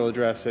inaugural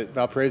address at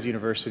Valparaiso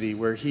University,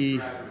 where he,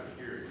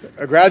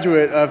 a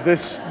graduate of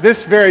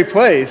this very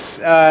place,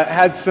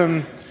 had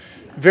some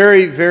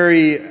very,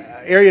 very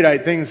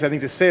erudite things, I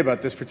think, to say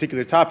about this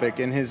particular topic.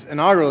 In his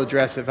inaugural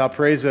address at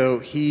Valparaiso,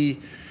 he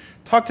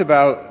talked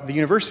about the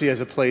university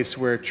as a place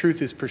where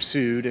truth is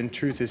pursued and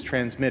truth is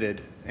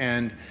transmitted.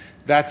 And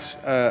that's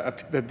a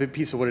big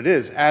piece of what it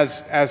is.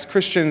 As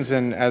Christians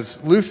and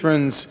as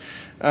Lutherans,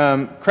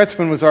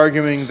 Kretzmann was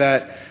arguing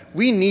that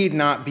we need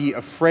not be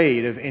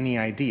afraid of any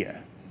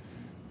idea.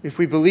 If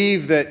we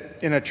believe that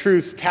in a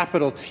truth,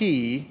 capital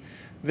T,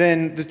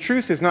 then the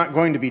truth is not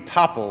going to be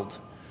toppled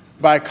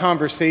by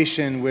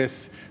conversation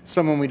with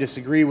someone we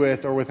disagree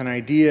with or with an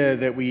idea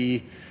that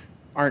we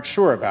aren't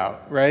sure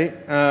about, right?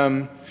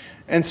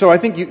 And so I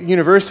think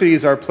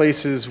universities are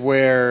places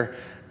where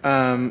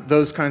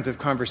those kinds of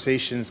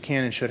conversations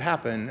can and should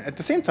happen. At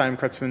the same time,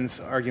 Kretzmann's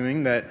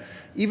arguing that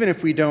even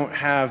if we don't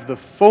have the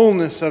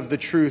fullness of the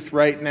truth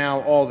right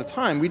now all the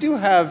time, we do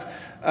have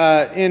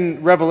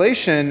in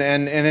Revelation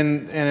and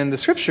in the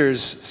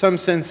Scriptures some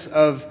sense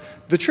of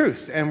the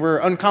truth. And we're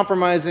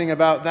uncompromising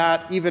about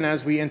that even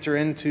as we enter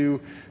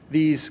into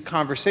these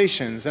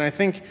conversations. And I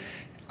think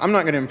I'm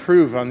not going to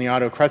improve on the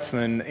Otto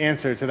Kretzmann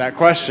answer to that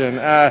question.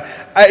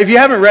 If you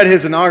haven't read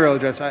his inaugural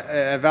address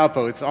at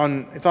Valpo, it's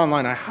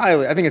online.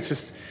 I think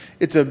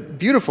it's a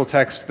beautiful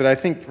text that I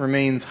think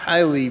remains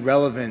highly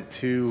relevant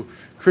to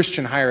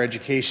Christian higher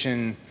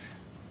education.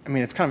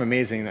 It's kind of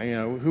amazing that,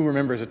 who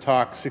remembers a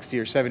talk 60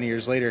 or 70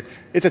 years later?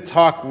 It's a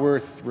talk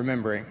worth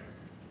remembering.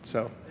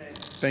 So,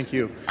 thank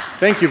you.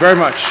 Thank you very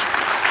much.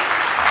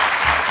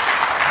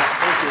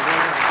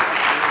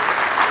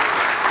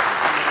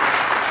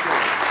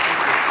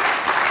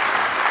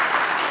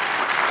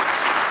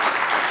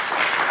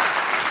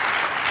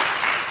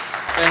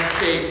 Thanks,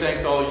 Kate.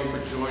 Thanks, all of you,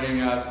 for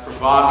joining us.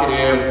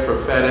 Provocative,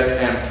 prophetic,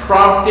 and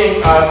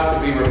prompting us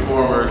to be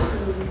reformers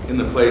in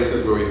the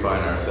places where we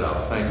find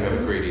ourselves. Thank you.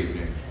 Have a great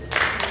evening.